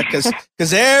smiling back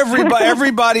because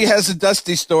everybody has a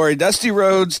Dusty story. Dusty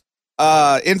Rhodes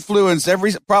influenced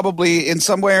probably in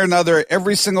some way or another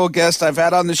every single guest I've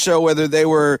had on the show, whether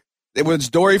it was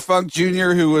Dory Funk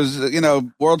Jr., who was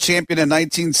world champion in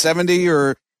 1970,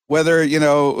 or whether it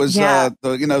was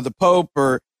the Pope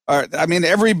or I mean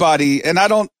everybody. And I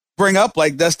don't bring up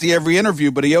like Dusty every interview,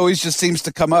 but he always just seems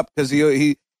to come up because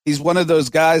he's one of those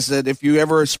guys that if you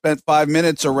ever spent 5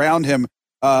 minutes around him,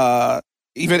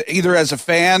 either as a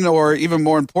fan or even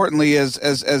more importantly as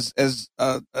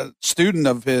a student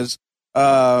of his,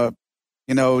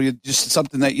 just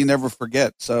something that you never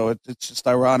forget. So it's just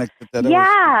ironic that.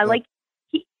 Yeah, like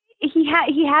he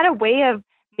had a way of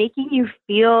making you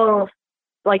feel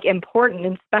like important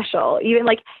and special. Even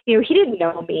like he didn't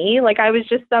know me. Like I was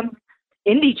just some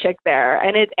indie chick there,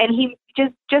 and he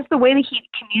just the way that he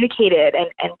communicated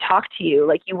and talked to you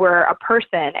like you were a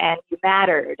person and you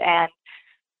mattered. And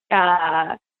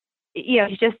I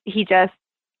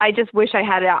just wish I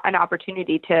had an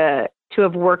opportunity to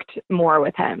have worked more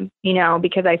with him,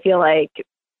 because I feel like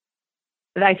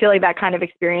that kind of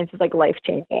experience is like life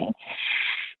changing.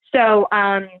 So,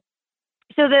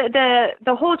 so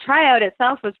the whole tryout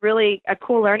itself was really a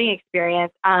cool learning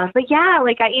experience. But yeah,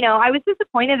 like I was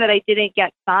disappointed that I didn't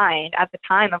get signed at the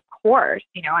time. Of course,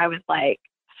 I was like,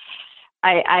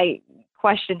 I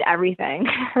questioned everything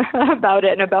about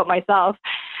it and about myself.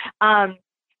 But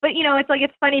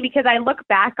it's funny because I look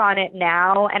back on it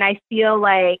now and I feel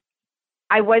like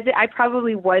I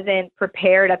probably wasn't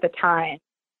prepared at the time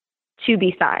to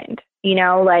be signed.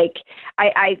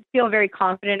 I feel very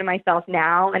confident in myself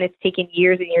now, and it's taken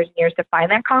years and years and years to find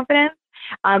that confidence.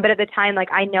 But at the time,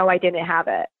 like, I know I didn't have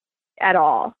it at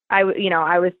all. I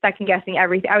was second guessing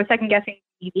everything. I was second guessing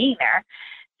me being there.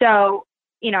 So,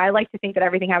 I like to think that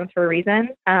everything happens for a reason.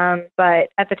 But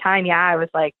at the time, yeah, I was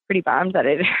like pretty bummed that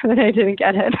I didn't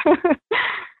get it.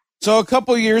 So a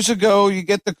couple years ago, you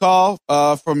get the call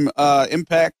from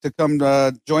Impact to come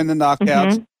join the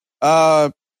Knockouts. Mm-hmm.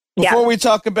 Before we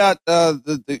talk about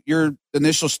your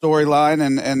initial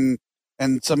storyline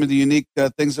and some of the unique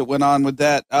things that went on with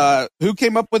that, who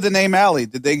came up with the name Allie?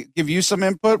 Did they give you some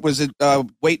input? Was it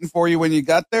waiting for you when you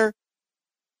got there?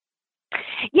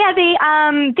 Yeah,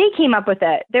 they came up with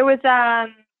it. There was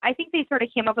I think they sort of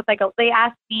came up with they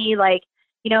asked me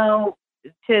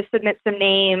to submit some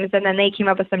names, and then they came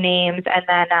up with some names, and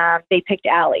then they picked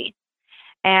Allie.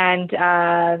 And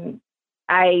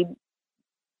I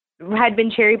had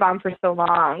been Cherry Bomb for so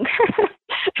long.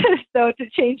 So to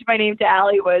change my name to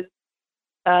Allie was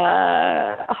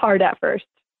hard at first.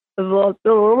 It was a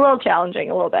little challenging,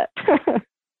 a little bit.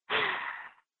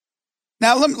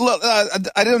 Now,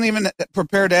 I don't even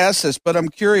prepare to ask this, but I'm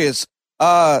curious.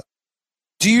 Do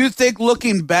you think,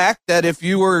 looking back, that if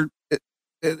you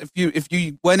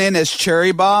went in as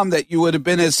Cherry Bomb, that you would have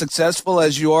been as successful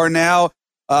as you are now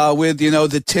with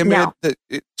the timid?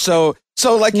 No.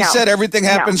 So like you said, everything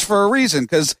happens for a reason.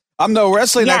 Because I'm no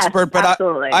wrestling expert, but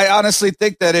I honestly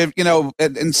think that if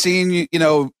and seeing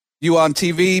you on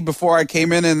TV before I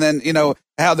came in, and then,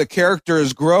 how the character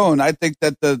has grown. I think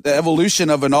that the evolution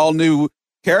of an all new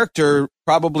character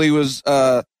probably was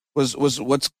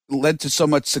what's led to so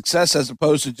much success, as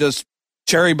opposed to just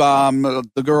Cherry Bomb,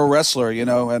 the girl wrestler,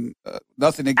 and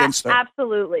nothing against her.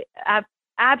 Absolutely.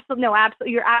 Absolutely. No,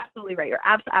 absolutely. You're absolutely right. You're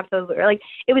absolutely right. Like,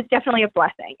 it was definitely a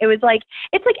blessing. It was like,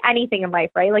 it's like anything in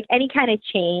life, right? Like any kind of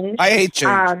change. I hate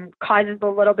change. Causes a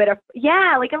little bit of,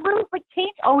 like a little, like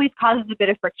change always causes a bit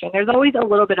of friction. There's always a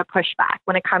little bit of pushback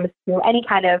when it comes to any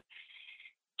kind of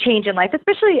change in life,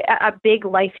 especially a big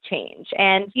life change.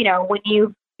 And, when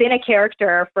you've been a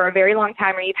character for a very long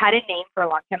time, or you've had a name for a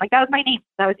long time, like that was my name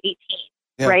since I was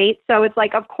 18, right? So it's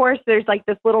like, of course, there's like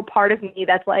this little part of me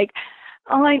that's like,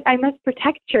 oh, I must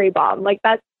protect Cherry Bomb. Like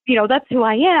that's who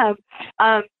I am.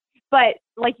 But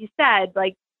like you said,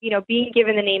 like, being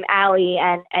given the name Allie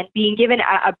and being given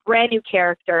a brand new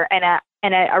character and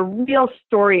a real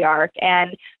story arc,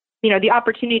 and, the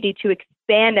opportunity to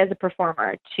expand as a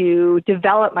performer, to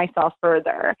develop myself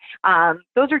further.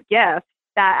 Those are gifts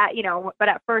that, but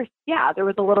at first, there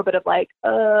was a little bit of like,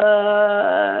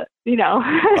 Oh,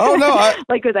 no.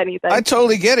 Like with anything. I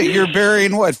totally get it. You're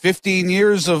burying 15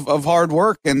 years of hard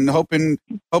work and hoping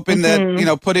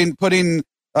that, putting,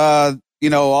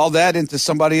 all that into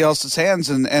somebody else's hands,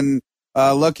 and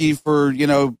lucky for,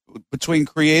 between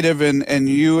creative and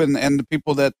you and the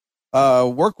people that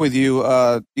work with you,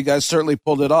 you guys certainly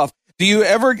pulled it off. Do you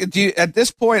at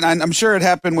this point, I'm sure it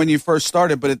happened when you first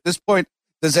started, but at this point,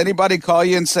 does anybody call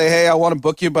you and say, hey, I want to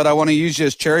book you, but I want to use you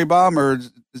as Cherry Bomb, or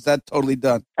is that totally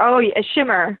done? Oh, yeah,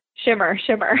 Shimmer. Shimmer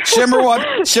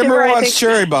wants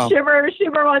Cherry Bomb. Shimmer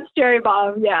wants Cherry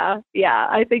Bomb. Yeah.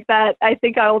 I think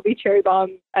I will be Cherry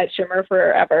Bomb at Shimmer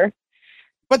forever.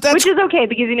 But which is okay,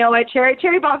 because you know what,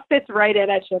 Cherry Bomb fits right in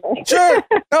at Shimmer. Sure.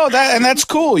 No, that's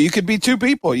cool. You could be two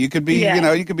people. You could be,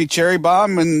 you could be Cherry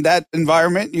Bomb in that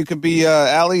environment. You could be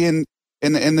Allie in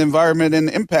the environment and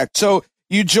Impact. So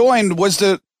you joined. Was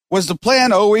the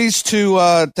plan always to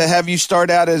have you start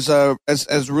out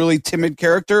as really timid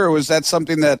character, or was that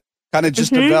something that kind of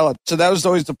just developed? So that was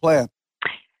always the plan.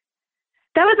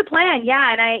 That was the plan,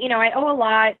 yeah. And I owe a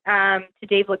lot to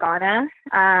Dave Lagana.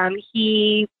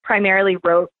 He primarily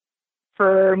wrote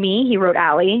for me. He wrote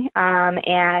Allie, and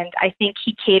I think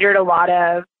he catered a lot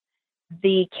of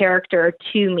the character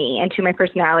to me and to my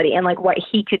personality, and like what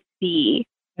he could see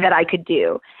that I could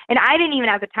do. And I didn't even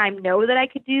at the time know that I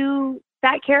could do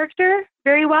that character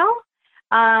very well.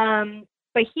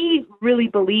 But he really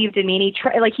believed in me, and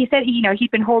he said,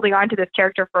 he'd been holding on to this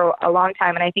character for a long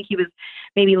time, and I think he was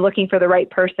maybe looking for the right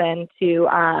person to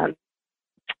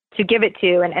give it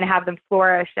to and have them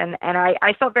flourish. And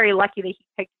I felt very lucky that he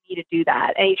picked me to do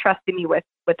that, and he trusted me with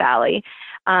Allie.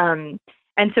 And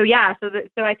so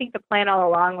I think the plan all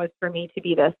along was for me to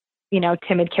be this,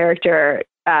 timid character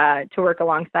to work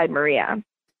alongside Maria.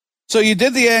 So you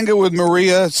did the angle with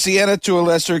Maria, Sienna to a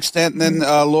lesser extent, and then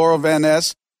Laura Van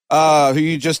Ness, who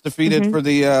you just defeated for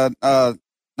the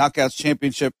Knockouts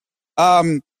Championship.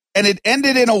 And it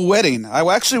ended in a wedding. I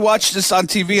actually watched this on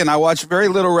TV, and I watched very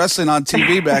little wrestling on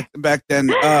TV back then.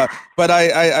 But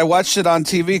I watched it on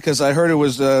TV because I heard it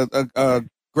was a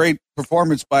great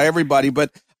performance by everybody.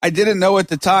 But I didn't know at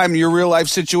the time your real life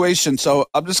situation. So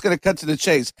I'm just going to cut to the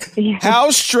chase. Yeah.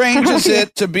 How strange is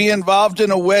it to be involved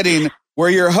in a wedding where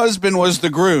your husband was the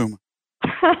groom?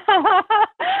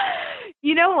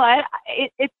 You know what?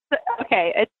 It's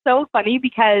okay. It's so funny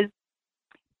because,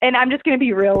 and I'm just going to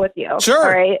be real with you. Sure.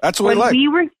 All right? That's what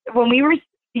when we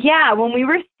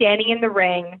were standing in the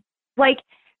ring, like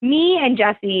me and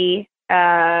Jesse,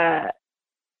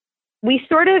 we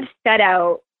sort of set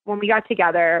out when we got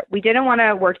together. We didn't want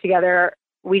to work together.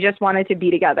 We just wanted to be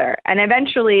together. And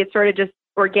eventually it sort of just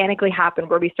organically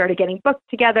happened where we started getting booked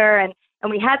together, and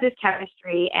we had this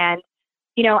chemistry. And,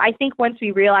 I think once we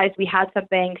realized we had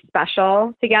something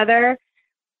special together,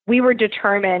 we were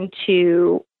determined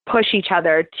to push each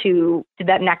other to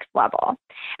that next level.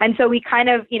 And so we kind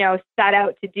of, set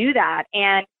out to do that.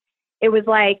 And it was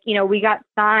like, we got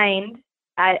signed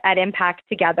at Impact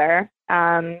together.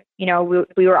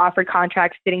 We were offered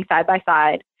contracts sitting side by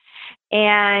side.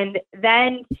 And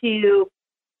then to,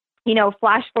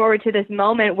 flash forward to this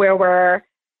moment where we're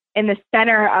in the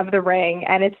center of the ring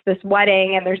and it's this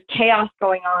wedding and there's chaos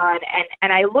going on.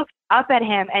 And I looked up at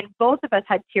him and both of us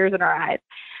had tears in our eyes,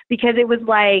 because it was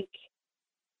like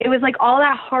all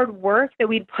that hard work that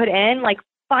we'd put in,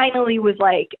 finally was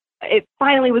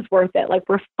worth it. Like,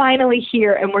 we're finally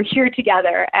here and we're here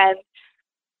together. And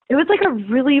it was like a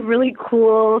really, really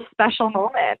cool, special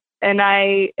moment. And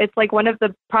it's like one of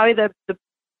the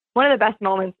best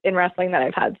moments in wrestling that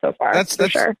I've had so far. That's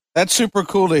sure. That's super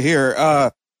cool to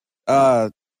hear.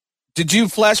 Did you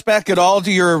flash back at all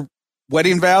to your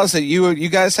wedding vows that you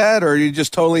guys had, or are you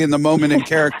just totally in the moment in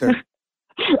character?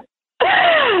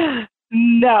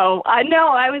 No,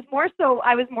 I was more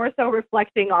so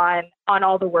reflecting on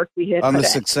all the work we had on put the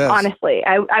in. success. Honestly,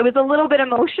 I was a little bit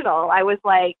emotional. I was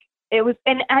like, it was,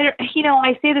 and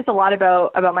I say this a lot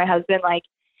about my husband. Like,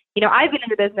 I've been in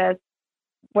the business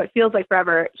what feels like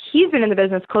forever. He's been in the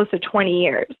business close to 20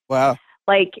 years. Wow.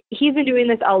 Like, he's been doing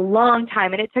this a long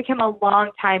time, and it took him a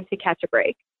long time to catch a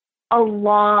break. A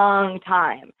long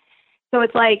time. So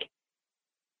it's like,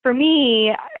 for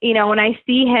me, when I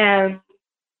see him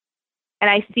and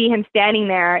I see him standing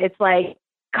there, it's like,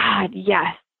 God,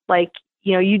 yes. Like,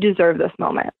 you deserve this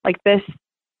moment. Like this,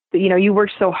 you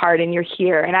worked so hard and you're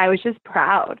here. And I was just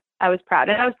proud. I was proud.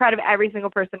 And I was proud of every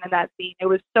single person in that scene. It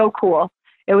was so cool.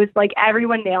 It was like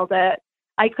everyone nailed it.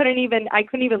 I couldn't even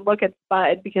look at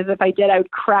Spud, because if I did, I would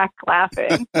crack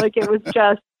laughing. Like, it was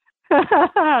just,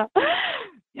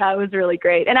 yeah, it was really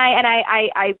great. And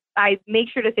I make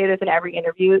sure to say this in every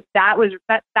interview. That was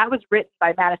written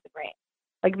by Madison Rain.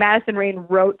 Like, Madison Rain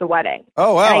wrote The Wedding.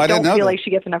 Oh, wow. And I don't feel like she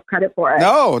gets enough credit for it.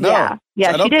 No.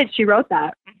 Yeah, she did. She wrote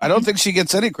that. I don't think she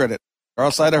gets any credit, or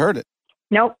else I'd have heard it.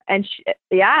 Nope. And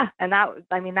and that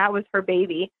was her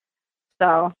baby.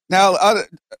 So now,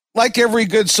 like every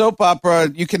good soap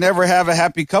opera, you can never have a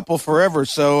happy couple forever.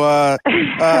 So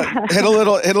hit a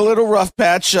little rough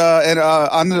patch and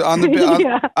on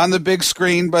the big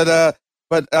screen. But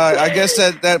I guess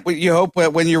that you hope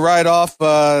that when you ride off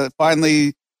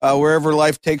finally wherever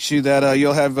life takes you, that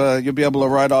you'll be able to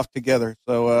ride off together.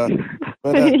 So.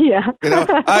 Yeah.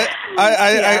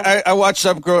 I watched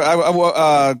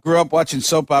I grew up watching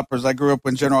soap operas. I grew up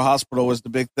when General Hospital was the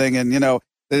big thing, and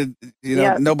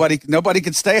nobody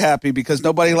can stay happy because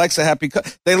nobody likes a happy.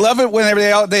 They love it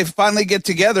whenever they finally get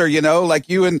together. Like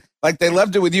you and like they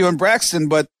loved it with you and Braxton,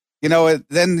 but then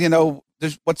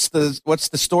what's the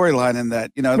storyline in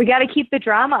that? We got to keep the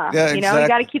drama. Yeah, exactly. We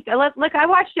got to keep. Look, I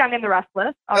watched Young and the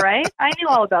Restless. All right, I knew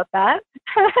all about that.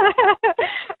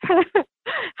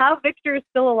 How Victor is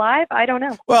still alive, I don't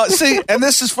know. Well, see, and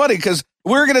this is funny because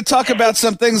we're going to talk about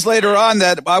some things later on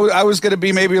that I was going to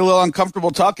be maybe a little uncomfortable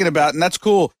talking about, and that's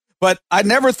cool. But I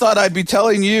never thought I'd be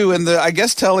telling you, and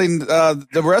telling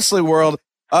the wrestling world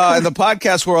and the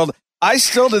podcast world. I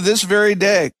still to this very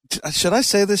day, should I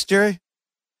say this, Jerry?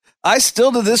 I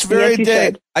still to this very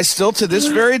day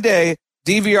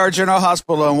DVR General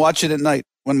Hospital and watch it at night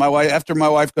after my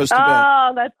wife goes to bed.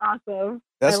 Oh, that's awesome!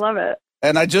 I love it.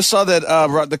 And I just saw that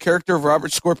the character of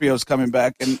Robert Scorpio is coming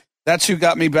back, and that's who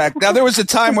got me back. Now, there was a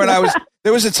time,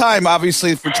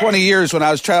 obviously, for 20 years when I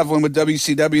was traveling with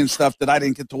WCW and stuff that I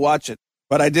didn't get to watch it.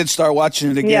 But I did start watching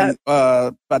it again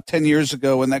about 10 years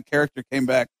ago when that character came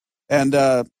back. And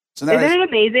so now isn't it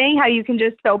amazing how you can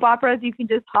just soap operas, you can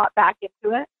just hop back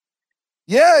into it?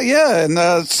 Yeah.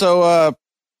 And so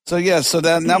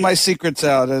then now my secret's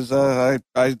out as I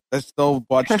still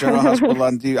watch General Hospital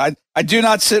on TV. I do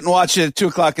not sit and watch it at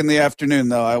 2:00 in the afternoon,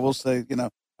 though. I will say,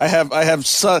 I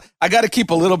got to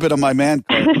keep a little bit of my man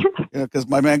card, because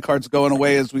my man card's going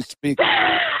away as we speak.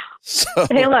 So,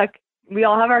 hey, look, we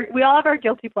all have our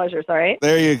guilty pleasures, all right?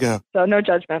 There you go. So no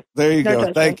judgment. There you go.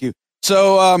 Judgment. Thank you.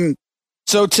 So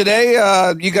so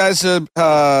today you guys have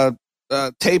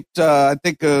taped I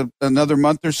think another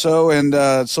month or so, and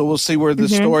so we'll see where the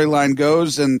storyline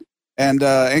goes, and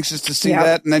anxious to see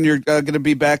that. And then you're going to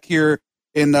be back here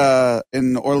in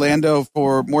Orlando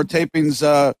for more tapings.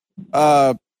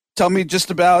 Tell me just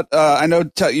about I know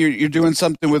you're doing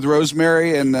something with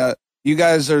Rosemary, and you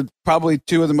guys are probably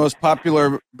two of the most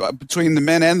popular between the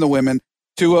men and the women,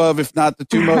 two of, if not the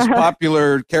two most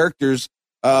popular characters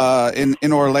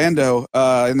in Orlando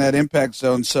in that Impact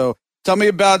Zone. So tell me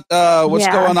about what's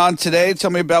going on today.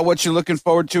 Tell me about what you're looking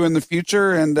forward to in the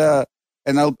future, and a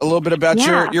little bit about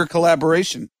your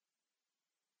collaboration.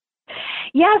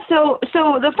 Yeah. So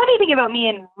the funny thing about me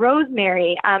and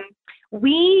Rosemary,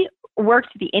 we worked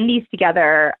the indies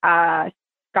together.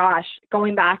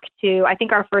 Going back to, I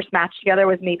think our first match together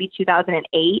was maybe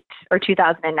 2008 or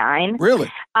 2009. Really?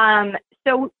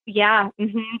 So yeah.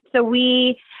 So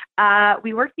we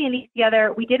worked the indies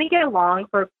together. We didn't get along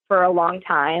for a long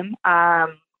time.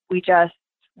 We just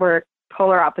were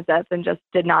polar opposites and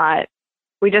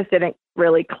we just didn't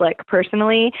really click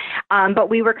personally. But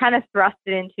we were kind of thrusted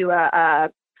into a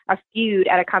feud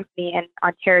at a company in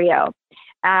Ontario.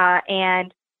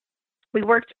 And we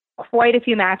worked quite a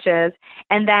few matches,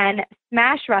 and then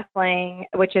Smash Wrestling,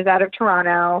 which is out of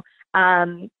Toronto,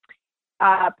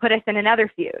 put us in another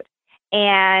feud.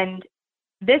 And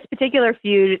this particular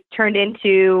feud turned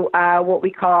into what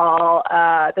we call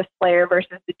the Slayer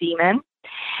versus the Demon.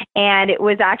 And it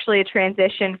was actually a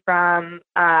transition from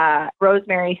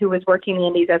Rosemary, who was working the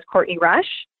Indies as Courtney Rush.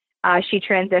 She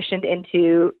transitioned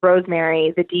into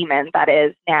Rosemary, the demon that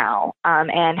is now.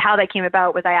 And how that came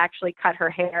about was I actually cut her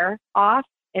hair off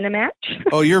in a match.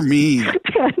 Oh, you're mean.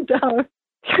 And,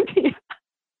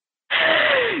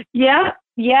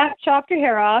 chopped her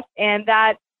hair off, and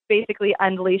that basically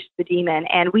unleashed the demon.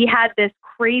 And we had this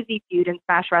crazy feud in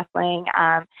Smash Wrestling.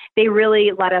 They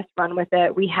really let us run with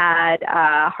it. We had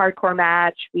a hardcore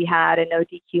match, we had a no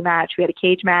DQ match, we had a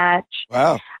cage match.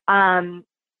 Wow.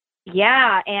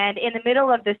 Yeah, and in the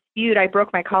middle of this feud, I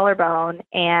broke my collarbone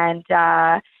and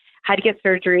had to get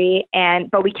surgery.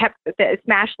 But we kept the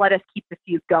Smash let us keep the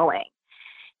feud going,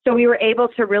 so we were able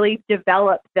to really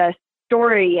develop the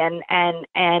story and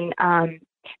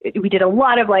we did a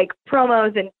lot of like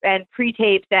promos and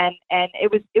pre-tapes and it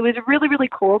was really, really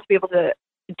cool to be able to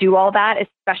do all that,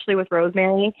 especially with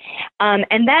Rosemary.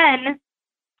 And then,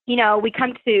 we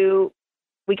come to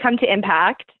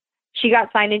Impact. She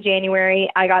got signed in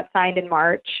January. I got signed in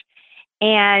March.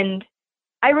 And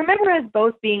I remember us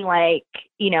both being like,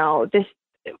 we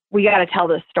got to tell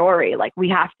this story. Like, we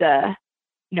have to,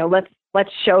 let's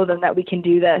show them that we can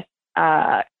do this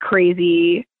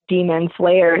crazy demon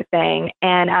slayer thing.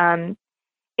 And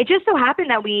it just so happened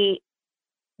that we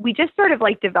just sort of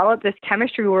like developed this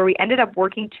chemistry where we ended up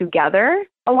working together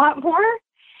a lot more.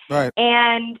 Right.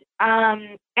 And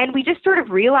we just sort of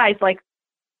realized like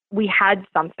we had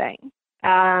something.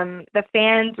 The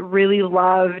fans really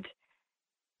loved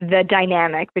the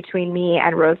dynamic between me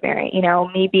and Rosemary,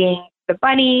 me being the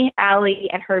bunny, Allie,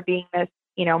 and her being this,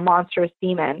 monstrous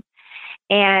demon.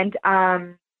 And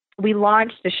we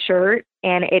launched a shirt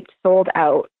and it sold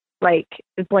out like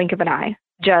the blink of an eye.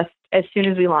 Just as soon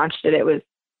as we launched it, it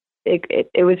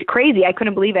was crazy. I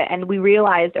couldn't believe it. And we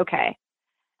realized, okay,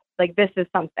 like this is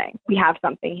something. We have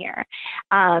something here.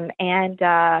 And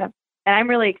I'm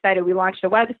really excited. We launched a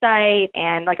website,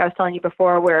 and like I was telling you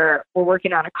before, we're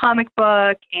working on a comic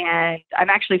book, and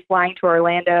I'm actually flying to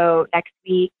Orlando next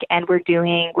week, and we're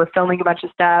filming a bunch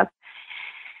of stuff.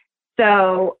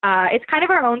 So it's kind of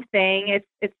our own thing.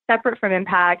 It's separate from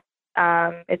Impact.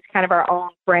 It's kind of our own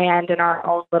brand and our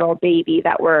own little baby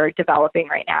that we're developing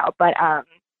right now. But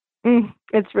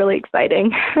it's really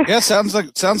exciting. Yeah, sounds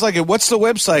like it. What's the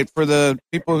website for the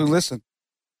people who listen?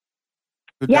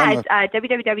 Yeah, it's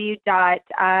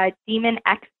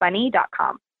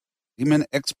www.demonxbunny.com.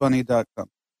 Demonxbunny.com.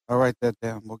 I'll write that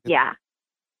down.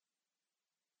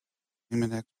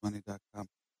 Demonxbunny.com.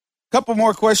 Couple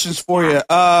more questions for you.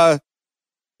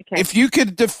 Okay. If you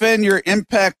could defend your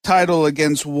Impact title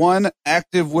against one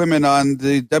active woman on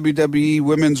the WWE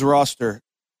women's roster,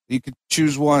 you could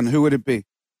choose one. Who would it be?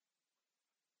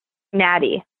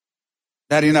 Natty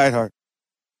Neidhart.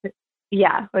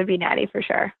 Yeah, would be Natty for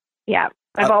sure. Yeah.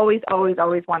 I've always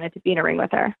wanted to be in a ring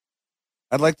with her.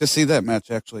 I'd like to see that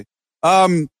match, actually.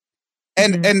 And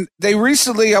they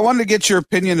recently, I wanted to get your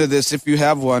opinion of this if you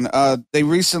have one. They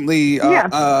recently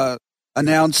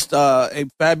announced a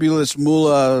Fabulous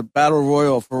Moolah Battle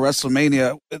Royal for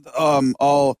WrestleMania with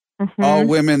all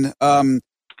women.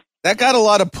 That got a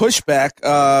lot of pushback.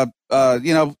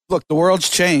 Look, the world's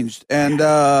changed, and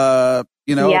the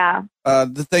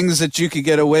things that you could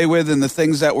get away with and the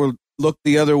things that were looked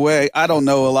the other way. I don't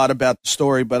know a lot about the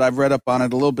story, but I've read up on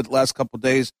it a little bit the last couple of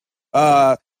days.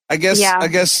 I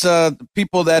guess the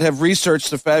people that have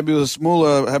researched the Fabulous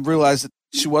Moolah have realized that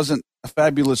she wasn't a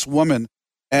fabulous woman,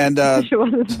 and she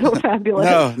wasn't so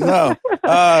fabulous. No.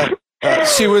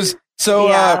 She was. So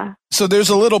there's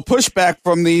a little pushback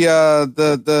from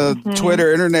the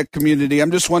Twitter internet community.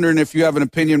 I'm just wondering if you have an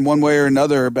opinion one way or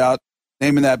another about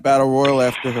naming that battle royal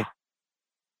after her.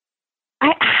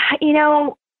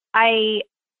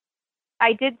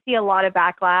 I did see a lot of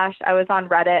backlash. I was on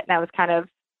Reddit and I was kind of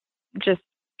just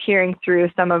peering through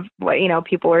some of what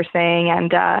people were saying.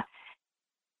 And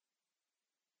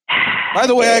by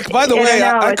the way, I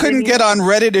couldn't get on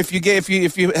Reddit if you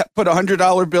put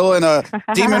 $100 bill and a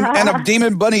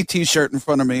demon bunny T-shirt in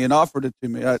front of me and offered it to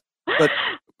me. But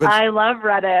I love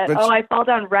Reddit. I fall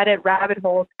down Reddit rabbit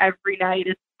holes every night.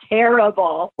 It's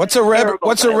terrible. What's a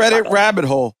Reddit rabbit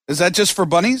hole? Is that just for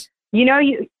bunnies? You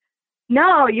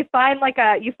find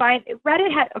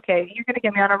Reddit you're going to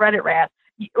get me on a Reddit rant.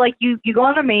 You go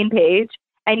on the main page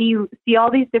and you see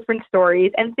all these different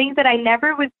stories and things that I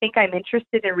never would think I'm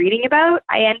interested in reading about.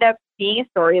 I end up seeing a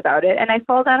story about it and I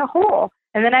fall down a hole.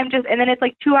 And then it's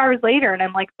like 2 hours later and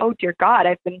I'm like, oh dear God,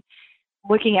 I've been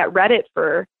looking at Reddit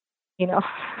for, 3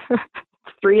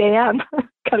 a.m.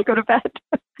 Gotta go to bed.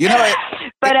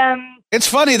 It's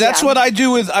funny. That's what I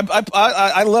do with.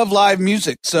 I love live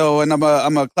music. So, and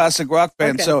I'm a classic rock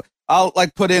fan. Okay. So I'll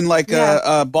like put in like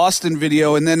a Boston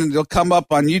video, and then it'll come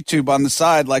up on YouTube on the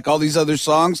side, like all these other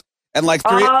songs. And like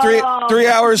three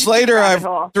hours later, I've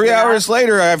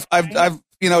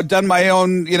done my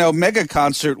own, mega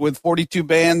concert with 42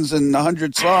 bands and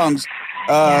 100 songs,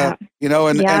 and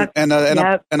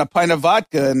a pint of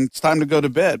vodka, and it's time to go to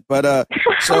bed. But,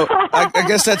 so I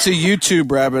guess that's a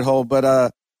YouTube rabbit hole,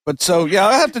 but so, yeah,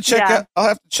 I'll have to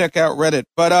check out Reddid.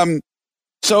 But,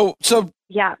 so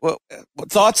yeah. Well,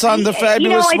 thoughts on the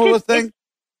Fabulous Moolah thing?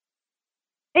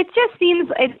 It seems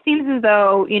as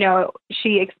though,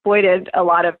 she exploited a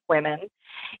lot of women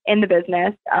in the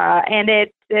business. And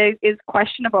it is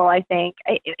questionable, I think.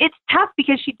 It's tough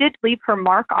because she did leave her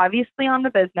mark, obviously, on the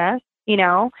business,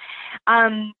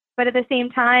 but at the same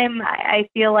time, I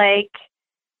feel like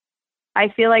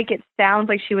it sounds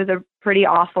like she was a pretty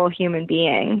awful human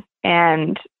being.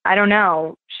 And I don't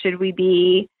know, should we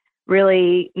be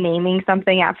really naming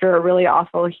something after a really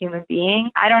awful human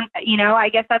being? I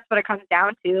guess that's what it comes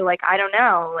down to. Like, I don't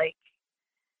know, like,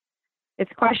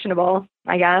 it's questionable,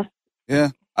 I guess. Yeah.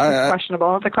 It's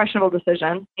questionable. It's a questionable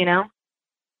decision,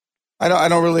 I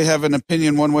don't really have an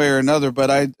opinion one way or another, but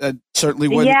I certainly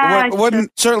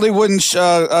wouldn't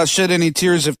shed any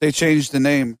tears if they changed the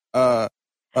name.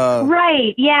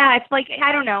 Right. Yeah. It's like,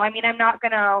 I don't know. I mean, I'm not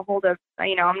going to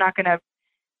I'm not going to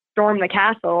storm the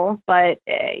castle, but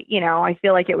I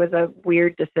feel like it was a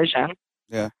weird decision.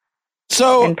 Yeah.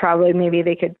 So, and probably maybe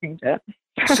they could change it.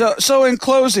 so in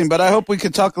closing, but I hope we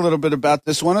could talk a little bit about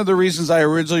this. One of the reasons I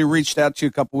originally reached out to you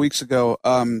a couple weeks ago,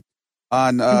 on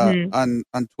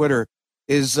Twitter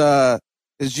is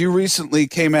you recently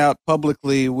came out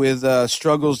publicly with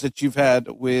struggles that you've had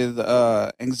with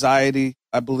anxiety,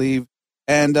 I believe,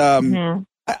 and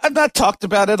I've not talked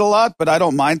about it a lot, but I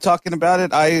don't mind talking about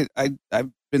it.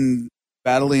 I've been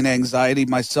battling anxiety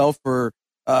myself for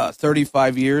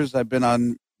 35 years. I've been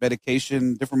on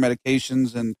different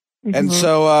medications, and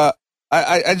so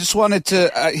I just wanted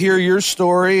to hear your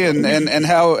story and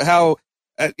how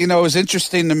it was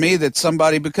interesting to me that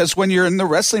somebody, because when you're in the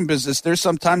wrestling business, there's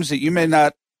sometimes that you may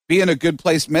not be in a good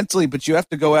place mentally, but you have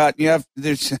to go out and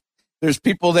there's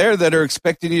people there that are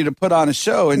expecting you to put on a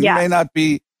show, and you may not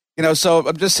be, so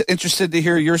I'm just interested to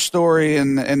hear your story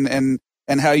and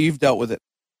how you've dealt with it.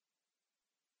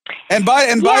 And by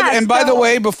the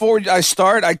way, before I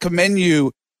start, I commend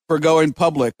you for going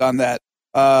public on that.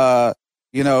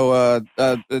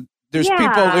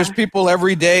 There's people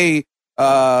every day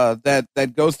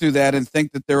that go through that and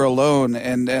think that they're alone,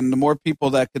 and the more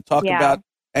people that could talk about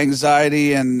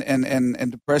anxiety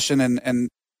and depression, and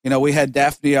we had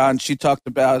Daphne on. She talked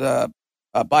about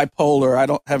bipolar. I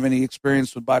don't have any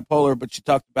experience with bipolar, but she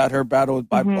talked about her battle with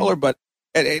bipolar. But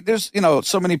there's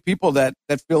so many people that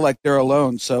feel like they're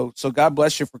alone. So God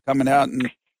bless you for coming out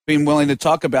and being willing to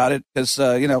talk about it, because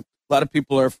a lot of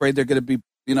people are afraid they're going to be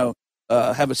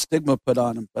have a stigma put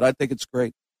on them. But I think it's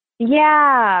great.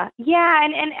 Yeah,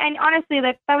 and honestly,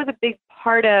 that was a big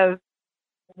part of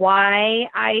why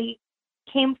I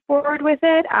came forward with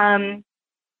it.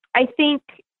 I think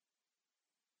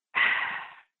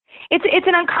it's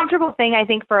an uncomfortable thing, I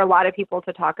think, for a lot of people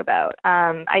to talk about.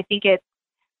 I think it's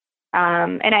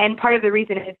and part of the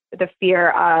reason is the fear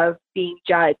of being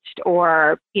judged,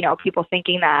 or people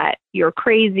thinking that you're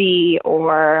crazy,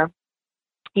 or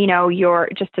you're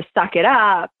just to suck it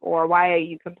up, or why are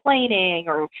you complaining,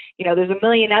 or there's a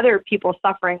million other people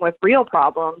suffering with real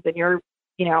problems, and you're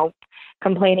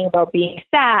complaining about being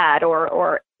sad,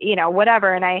 or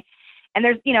whatever. And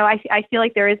there's I feel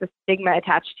like there is a stigma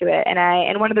attached to it,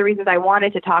 and one of the reasons I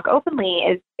wanted to talk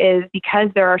openly is because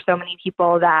there are so many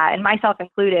people that, and myself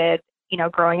included,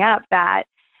 growing up, that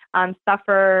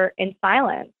suffer in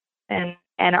silence and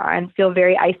feel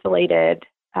very isolated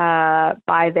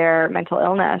by their mental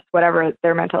illness, whatever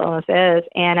their mental illness is.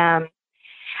 And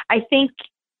I think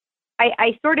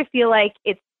I sort of feel like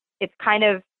it's kind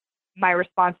of my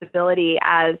responsibility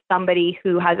as somebody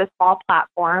who has a small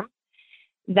platform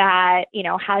that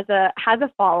has a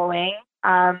following,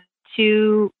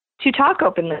 to talk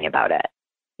openly about it,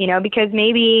 because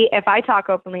maybe if I talk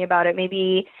openly about it,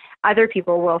 maybe other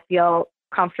people will feel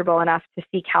comfortable enough to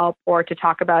seek help or to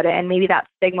talk about it, and maybe that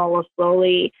stigma will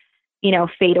slowly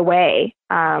fade away,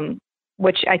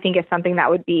 which I think is something that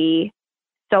would be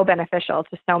so beneficial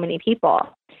to so many people.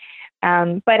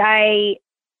 But I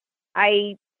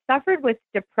suffered with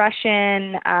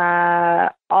depression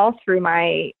all through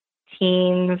my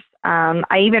teens.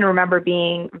 I even remember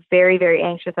being very, very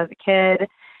anxious as a kid.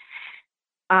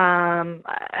 And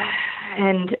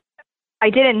I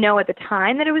didn't know at the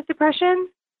time that it was depression,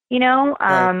 when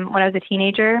I was a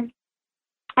teenager.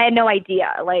 I had no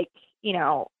idea.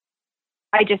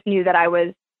 I just knew that I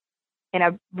was in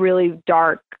a really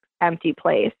dark, empty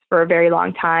place for a very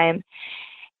long time.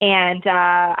 And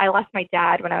I lost my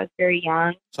dad when I was very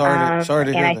young. Sorry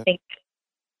to hear and that. I think,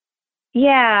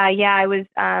 I was,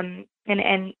 and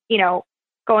you know,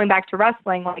 going back to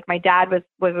wrestling, like my dad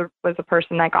was a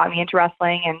person that got me into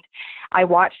wrestling, and I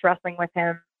watched wrestling with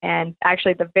him. And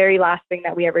actually, the very last thing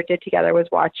that we ever did together was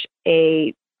watch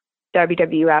a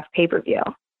WWF pay-per-view.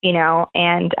 You know,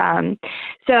 and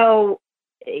so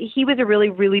he was a really,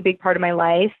 really big part of my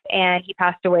life, and he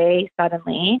passed away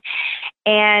suddenly.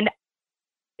 And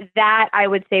that, I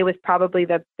would say, was probably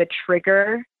the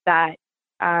trigger that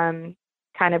kind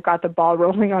of got the ball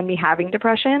rolling on me having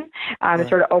depression. It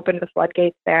sort of opened the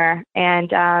floodgates there.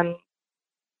 And,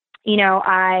 you know,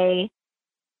 I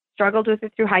struggled with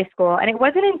it through high school. And it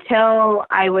wasn't until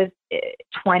I was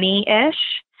 20-ish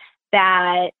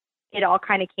that it all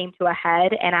kind of came to a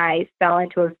head, and I fell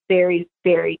into a very,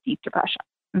 very deep depression.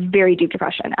 Very deep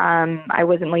depression. I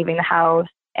wasn't leaving the house,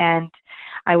 and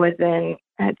I wasn't,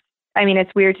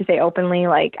 it's weird to say openly,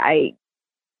 like I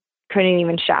couldn't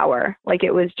even shower. Like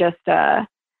it was just it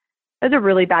was a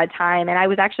really bad time. And I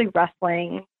was actually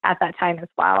wrestling at that time as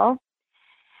well.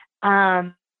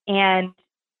 And I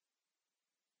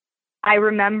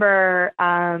remember,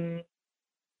 I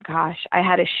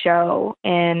had a show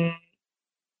in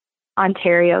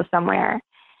Ontario somewhere,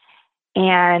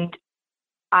 and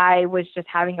I was just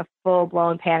having a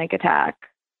full-blown panic attack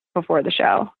before the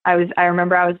show. I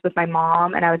remember I was with my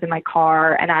mom, and I was in my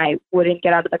car, and I wouldn't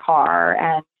get out of the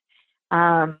car,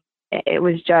 and it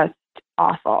was just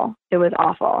awful. It was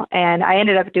awful. And I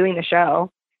ended up doing the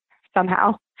show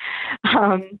somehow.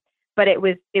 But it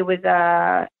was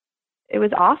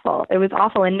awful. It was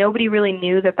awful. And nobody really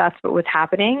knew that that's what was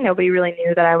happening. Nobody really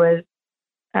knew that I was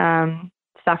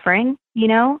suffering, you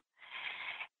know?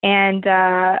 And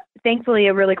thankfully,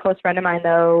 a really close friend of mine,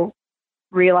 though,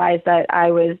 realized that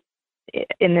I was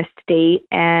in this state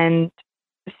and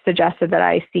suggested that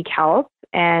I seek help.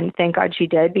 And thank God she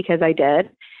did, because I did.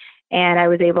 And I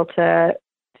was able to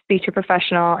speak to a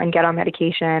professional and get on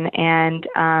medication and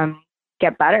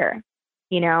get better,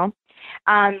 you know?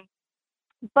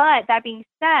 But that being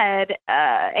said,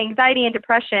 anxiety and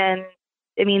depression,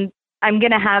 I mean, I'm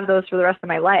going to have those for the rest of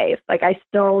my life. Like, I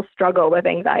still struggle with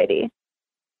anxiety.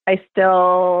 I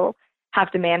still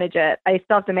have to manage it. I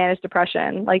still have to manage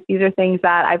depression. Like, these are things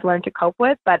that I've learned to cope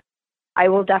with, but I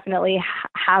will definitely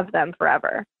have them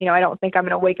forever. You know, I don't think I'm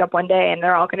going to wake up one day and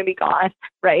they're all going to be gone,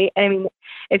 right? I mean,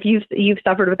 if you've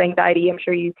suffered with anxiety, I'm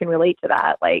sure you can relate to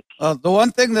that. Like, the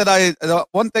one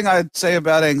thing I'd say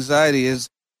about anxiety is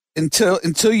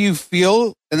until you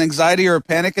feel an anxiety or a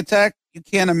panic attack, you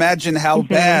can't imagine how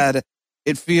bad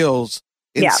it feels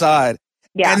inside.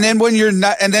 Yeah. And then when you're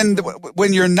not in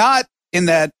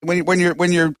that, when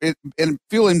you're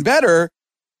feeling better,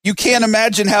 you can't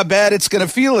imagine how bad it's going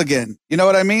to feel again. You know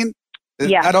what I mean?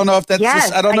 Yeah. I don't know if that's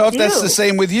that's the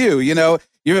same with you. You know,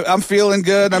 I'm feeling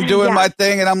good. I'm doing my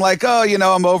thing, and I'm like, oh, you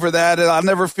know, I'm over that, and I'll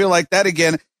never feel like that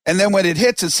again. And then when it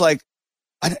hits, it's like,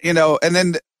 you know. And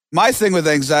then my thing with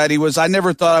anxiety was I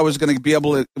never thought I was going to be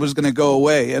able to. It was going to go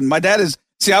away. And my dad is.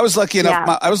 See, I was lucky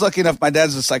enough. I was lucky enough. My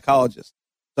dad's a psychologist.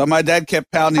 So my dad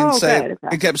kept pounding and saying,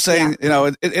 he kept saying, you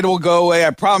know, it will go away.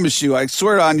 I promise you. I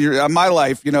swear on my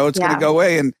life, you know, it's going to go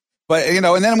away. But, you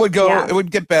know, and then it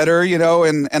would get better, you know,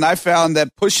 and I found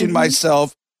that pushing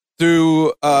myself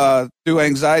through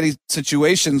anxiety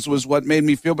situations was what made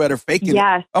me feel better. Faking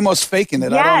it, almost faking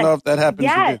it. I don't know if that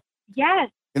happens with you. Yes.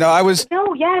 You know, I was,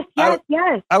 yes.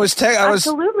 I was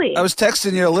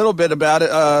texting you a little bit about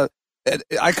it.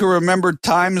 I can remember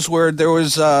times where there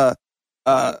was,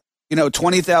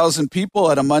 20,000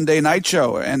 people at a Monday night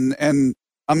show, and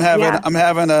I'm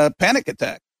having a panic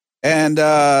attack, and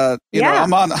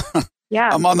I'm on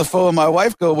the phone with my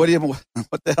wife. Go, what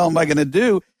the hell am I going to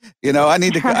do? You know, I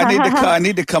need to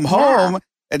come home,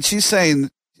 and she's saying,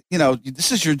 you know,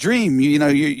 this is your dream. You know,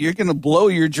 you're going to blow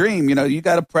your dream. You know, you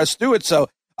got to press through it. So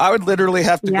I would literally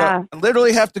have to go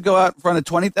out in front of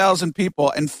 20,000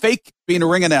 people and fake being a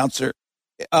ring announcer.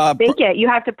 Fake it. You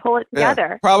have to pull it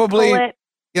together. Probably.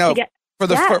 You know,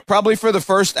 probably for the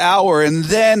first hour, and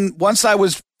then once I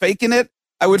was faking it,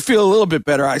 I would feel a little bit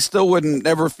better. I still wouldn't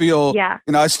never feel,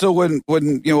 you know, I still wouldn't,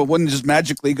 you know, it wouldn't just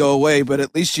magically go away. But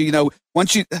at least I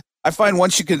find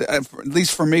once you could, at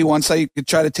least for me, once you could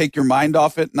try to take your mind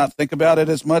off it, not think about it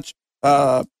as much.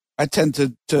 I tend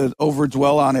to over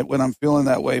dwell on it when I'm feeling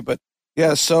that way. But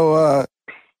yeah, so,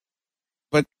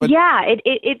 but yeah,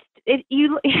 it's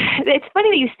funny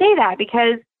that you say that,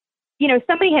 because, you know,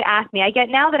 somebody had asked me,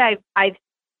 now that I've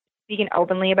speaking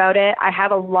openly about it, I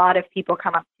have a lot of people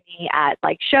come up to me at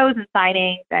like shows and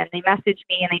signings, and they message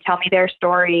me and they tell me their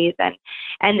stories. And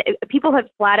people have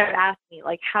flat out asked me,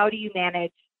 like, how do you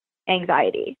manage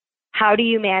anxiety? How do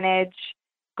you manage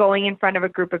going in front of a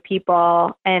group of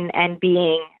people and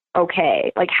being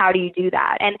okay? Like, how do you do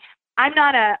that? And I'm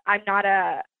not a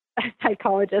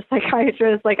psychologist,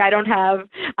 psychiatrist. Like,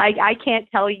 I can't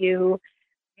tell you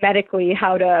medically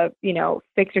how to,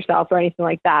 fix yourself or anything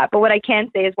like that. But what I can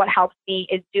say is what helps me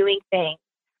is doing things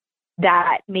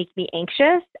that make me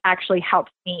anxious actually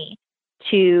helps me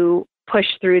to push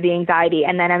through the anxiety.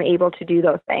 And then I'm able to do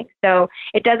those things. So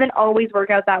it doesn't always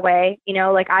work out that way.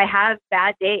 Like I have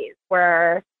bad days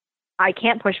where I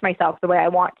can't push myself the way I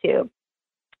want to.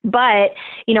 But,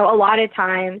 a lot of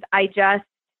times I just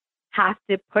have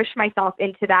to push myself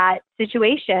into that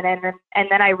situation. And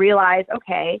then I realize,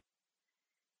 okay,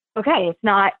 it's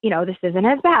not, this isn't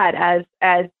as bad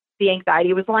as the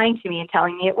anxiety was lying to me and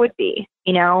telling me it would be,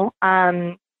 but,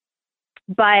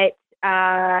 and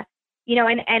I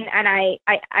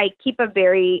keep I'm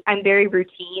very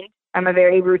routine. I'm a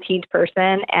very routine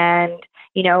person. And,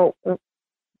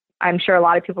 I'm sure a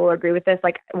lot of people will agree with this.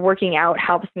 Like, working out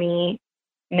helps me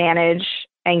manage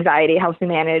anxiety, helps me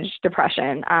manage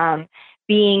depression.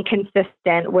 Being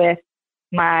consistent with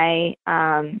my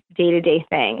day-to-day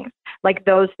things, like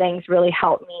those things really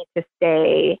help me to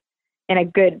stay in a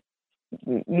good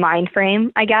mind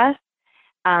frame, I guess.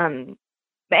 And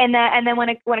then when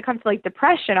it comes to like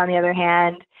depression, on the other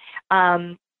hand,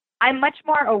 I'm much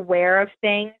more aware of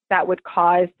things that would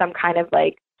cause some kind of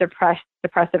like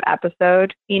depressive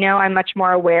episode. I'm much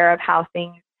more aware of how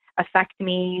things affect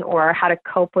me or how to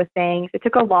cope with things. It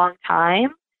took a long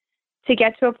time to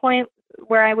get to a point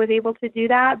where I was able to do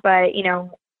that. But,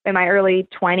 in my early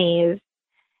 20s,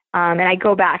 and I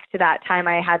go back to that time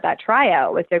I had that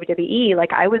tryout with WWE,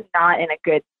 like I was not in a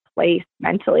good place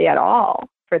mentally at all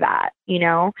for that,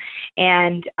 and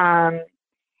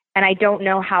I don't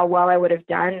know how well I would have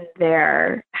done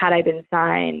there had I been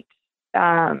signed,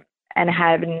 and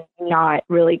had not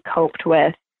really coped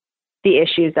with the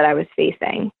issues that I was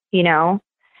facing,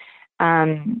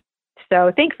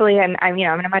 So thankfully I'm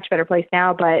in a much better place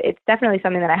now, but it's definitely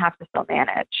something that I have to still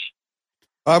manage.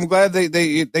 I'm glad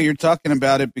that you're talking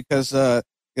about it because,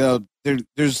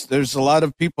 there's a lot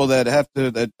of people that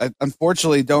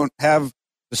unfortunately don't have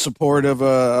the support of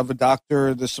a doctor,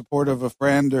 or the support of a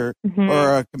friend or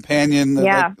a companion,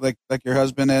 like your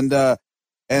husband. And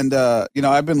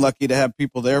I've been lucky to have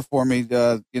people there for me,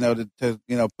 to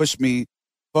push me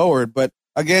forward. But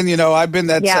again, I've been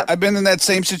in that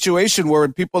same situation where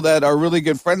people that are really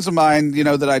good friends of mine,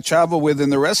 that I travel with in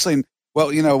the wrestling,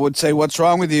 would say, "What's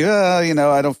wrong with you?"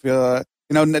 I don't feel,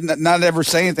 not ever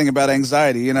say anything about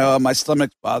anxiety. My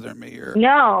stomach's bothering me, or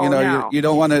no. You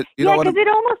don't want to. Because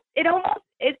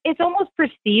it's almost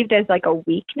perceived as like a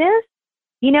weakness,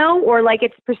 or like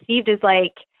it's perceived as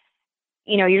like,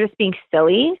 you're just being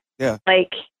silly. Yeah.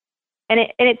 Like, and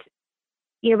it's,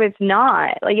 but it's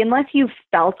not, like, unless you've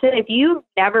felt it. If you've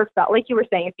never felt, like you were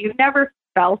saying, if you've never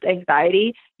felt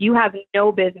anxiety, you have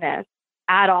no business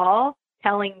at all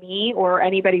telling me or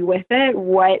anybody with it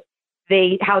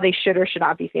how they should or should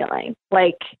not be feeling.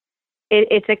 Like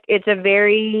it's a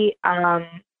very,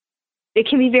 it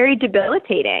can be very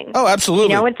debilitating. Oh,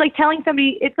 absolutely. It's like telling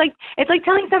somebody, it's like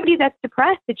telling somebody that's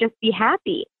depressed to just be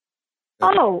happy.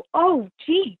 Oh,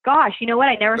 gee, gosh, you know what?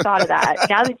 I never thought of that.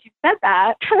 Now that you said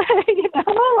that,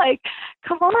 like,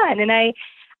 come on. And I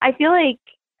feel like,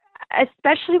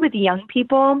 especially with young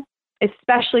people,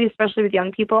 especially with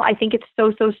young people, I think it's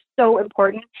so, so, so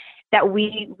important that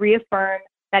we reaffirm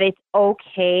that it's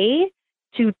okay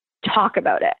to talk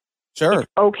about it. Sure.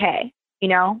 It's okay.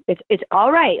 It's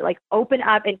all right. Like, open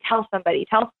up and tell somebody,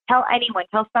 tell anyone,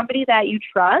 tell somebody that you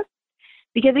trust,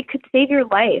 because it could save your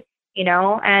life,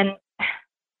 and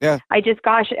yeah, I just,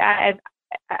 gosh, I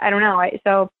don't know.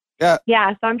 So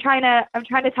I'm trying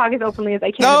to talk as openly as I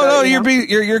can. No,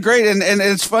 you're great. And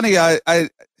it's funny. I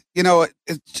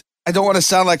don't want to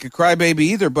sound like a crybaby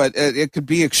either, but it could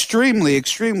be extremely,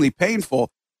 extremely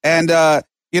painful. And, and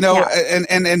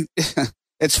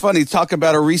it's funny, talk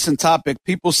about a recent topic.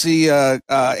 People see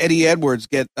Eddie Edwards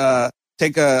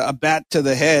take a bat to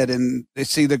the head, and they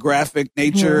see the graphic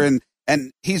nature,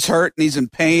 and he's hurt and he's in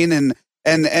pain.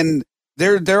 And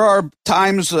there are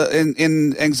times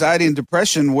in anxiety and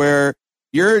depression where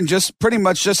you're in just pretty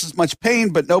much just as much pain,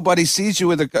 but nobody sees you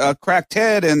with a cracked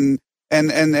head, and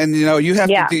you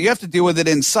have to deal with it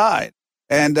inside.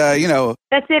 And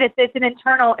that's it. It's an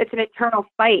internal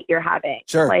fight you're having.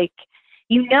 Sure. Like,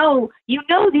 these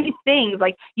things,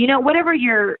 like, whatever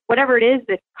it is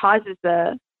that causes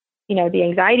the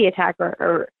anxiety attack,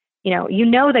 or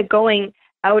that going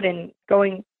out and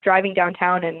going driving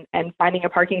downtown and finding a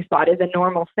parking spot is a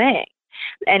normal thing.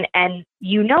 And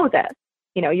you know this,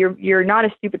 you know, you're not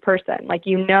a stupid person. Like,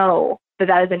 you know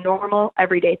that is a normal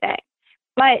everyday thing.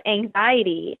 But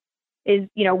anxiety is,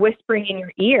 you know, whispering in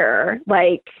your ear,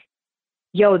 like,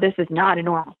 yo, this is not a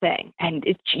normal thing. And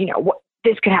it's, you know, what,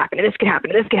 this could happen, and this could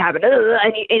happen, and this could happen.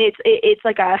 And it's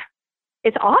like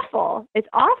it's awful. It's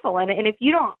awful. And if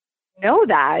you don't know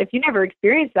that, if you never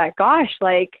experienced that, gosh,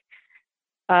 like,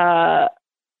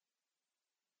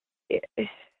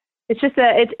 it's just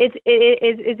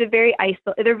it's a very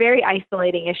they're very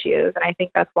isolating issues. And I think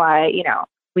that's why, you know,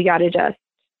 we got to just,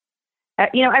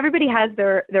 you know, everybody has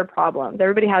their problems.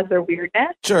 Everybody has their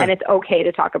weirdness. Sure. And it's okay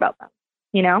to talk about them,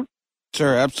 you know?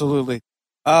 Sure. Absolutely.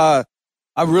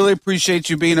 I really appreciate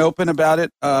you being open about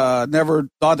it. Never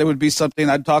thought it would be something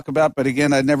I'd talk about, but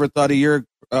again, I never thought a year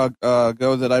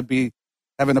ago that I'd be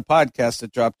having a podcast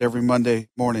that dropped every Monday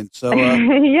morning. So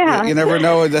yeah, you never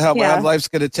know how life's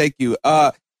going to take you.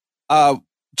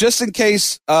 Just in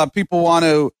case people want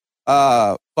to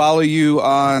follow you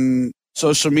on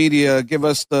social media, give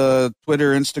us the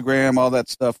Twitter, Instagram, all that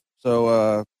stuff,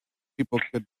 so people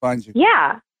could find you.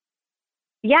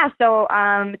 Yeah. So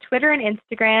Twitter and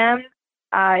Instagram,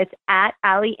 it's at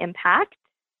Allie Impact.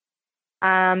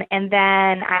 And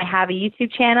then I have a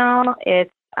YouTube channel.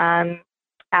 It's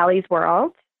Allie's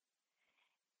World.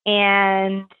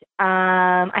 And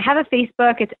I have a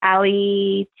Facebook. It's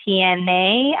Allie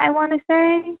TNA, I want to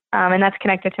say. And that's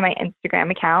connected to my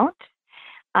Instagram account.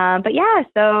 But yeah,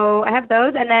 so I have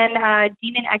those. And then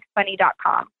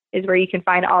demonxbunny.com is where you can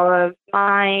find all of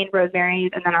mine,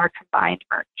 Rosemary's, and then our combined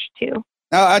merch too.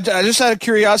 Now, I just out of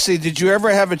curiosity, did you ever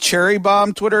have a Cherry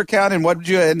Bomb Twitter account, and what did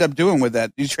you end up doing with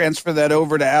that? Did you transfer that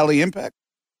over to Allie Impact?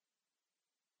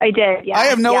 I did, yeah. I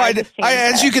have no idea.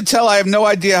 As you can tell, I have no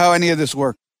idea how any of this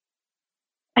works.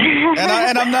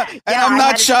 I'm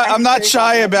not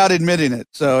shy about admitting it.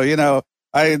 So, you know,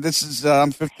 I'm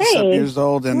 57 years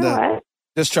old, and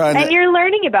just trying to. And you're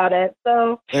learning about it,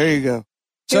 so there you go.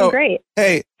 So great.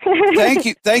 Hey,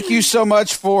 thank you so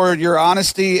much for your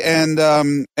honesty and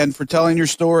for telling your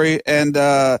story, and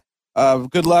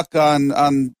good luck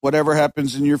on whatever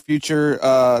happens in your future.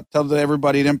 Tell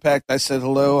everybody at Impact I said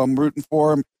hello. I'm rooting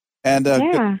for him, and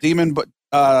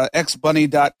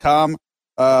demonxbunny.com.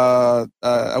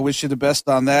 I wish you the best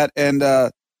on that, and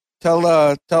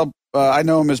tell I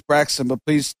know him as Braxton, but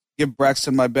please give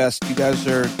Braxton my best. You guys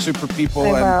are super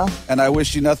people, and I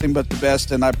wish you nothing but the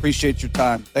best, and I appreciate your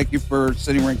time. Thank you for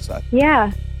sitting ringside.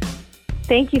 Yeah.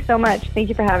 Thank you so much. Thank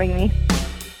you for having me.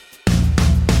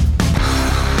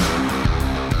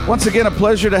 Once again, a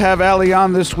pleasure to have Allie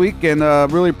on this week, and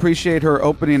really appreciate her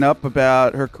opening up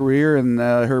about her career and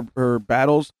her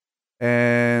battles.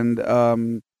 And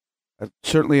I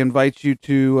certainly invite you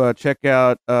to check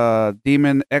out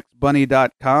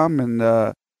demonxbunny.com,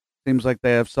 and seems like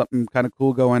they have something kind of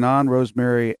cool going on,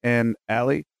 Rosemary and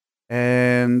Allie.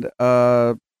 And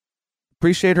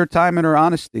appreciate her time and her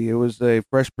honesty. It was a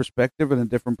fresh perspective and a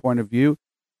different point of view,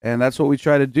 and that's what we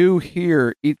try to do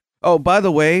here. Oh, by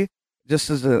the way, just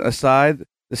as an aside,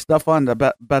 the stuff on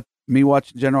about me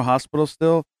watching General Hospital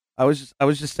still, I was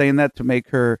just saying that to make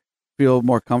her feel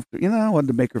more comfortable. You know, I wanted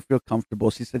to make her feel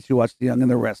comfortable. She said she watched The Young and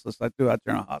the Restless. I threw out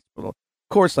General Hospital. Of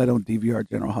course, I don't DVR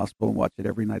General Hospital and watch it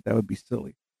every night. That would be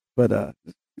silly. But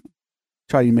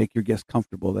try to make your guests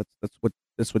comfortable.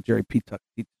 That's what Jerry P. Tuck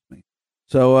teaches me.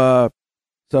 So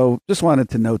just wanted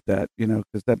to note that, you know,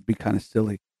 because that'd be kind of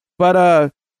silly.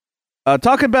 But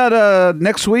talking about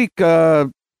next week,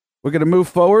 we're going to move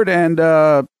forward and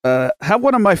have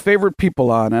one of my favorite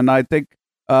people on. And I think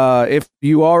if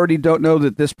you already don't know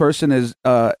that this person is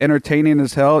entertaining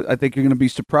as hell, I think you're going to be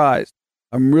surprised.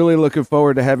 I'm really looking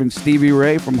forward to having Stevie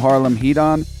Ray from Harlem Heat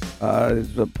on.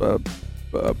 He's a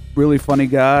really funny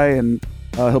guy, and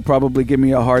he'll probably give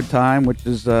me a hard time, which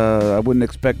is I wouldn't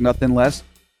expect nothing less.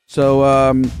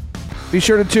 So be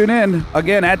sure to tune in.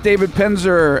 Again, at David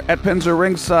Penzer, at Penzer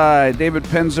Ringside, David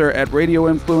Penzer at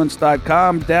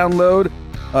radioinfluence.com. Download,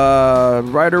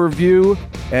 write a review,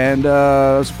 and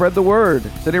spread the word.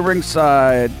 Sitting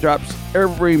Ringside drops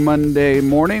every Monday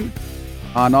morning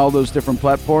on all those different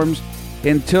platforms.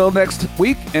 Until next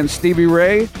week, and Stevie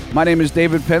Ray, my name is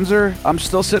David Penzer. I'm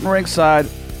still sitting ringside.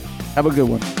 Have a good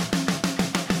one.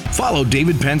 Follow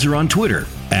David Penzer on Twitter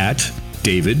at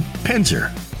David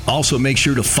Penzer. Also, make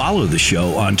sure to follow the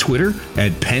show on Twitter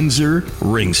at Penzer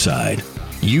Ringside.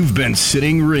 You've been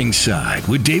sitting ringside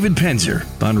with David Penzer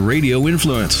on Radio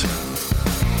Influence.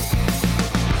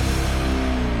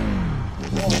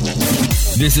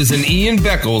 This is an Ian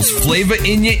Beckles Flavor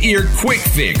in Your Ear Quick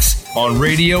Fix on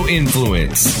Radio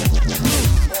Influence.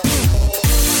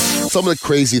 some of the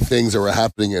crazy things that were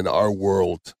happening in our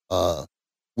world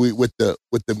with the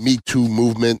Me Too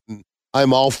movement. And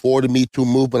I'm all for the Me Too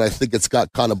movement. I think it's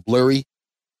got kind of blurry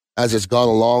as it's gone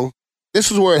along. This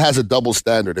is where it has a double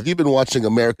standard. If you've been watching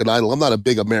American Idol, I'm not a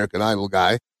big American Idol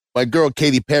guy. My girl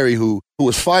Katy Perry, who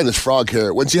was fine as frog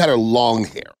hair when she had her long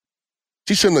hair.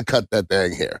 She shouldn't have cut that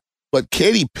dang hair. But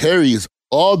Katy Perry is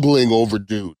ogling over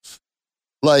dudes.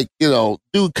 Like,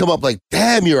 dude come up like,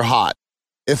 damn, you're hot.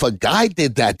 If a guy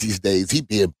did that these days, he'd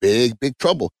be in big, big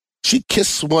trouble. She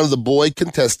kissed one of the boy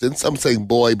contestants. I'm saying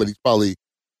boy, but he's probably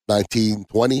 19,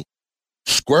 20.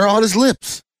 Square on his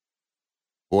lips.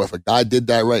 Boy, if a guy did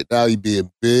that right now, he'd be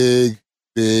in big,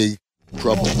 big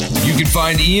trouble. You can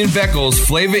find Ian Beckles'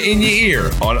 Flavor in Your Ear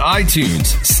on iTunes,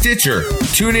 Stitcher,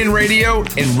 TuneIn Radio,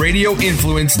 and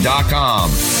RadioInfluence.com.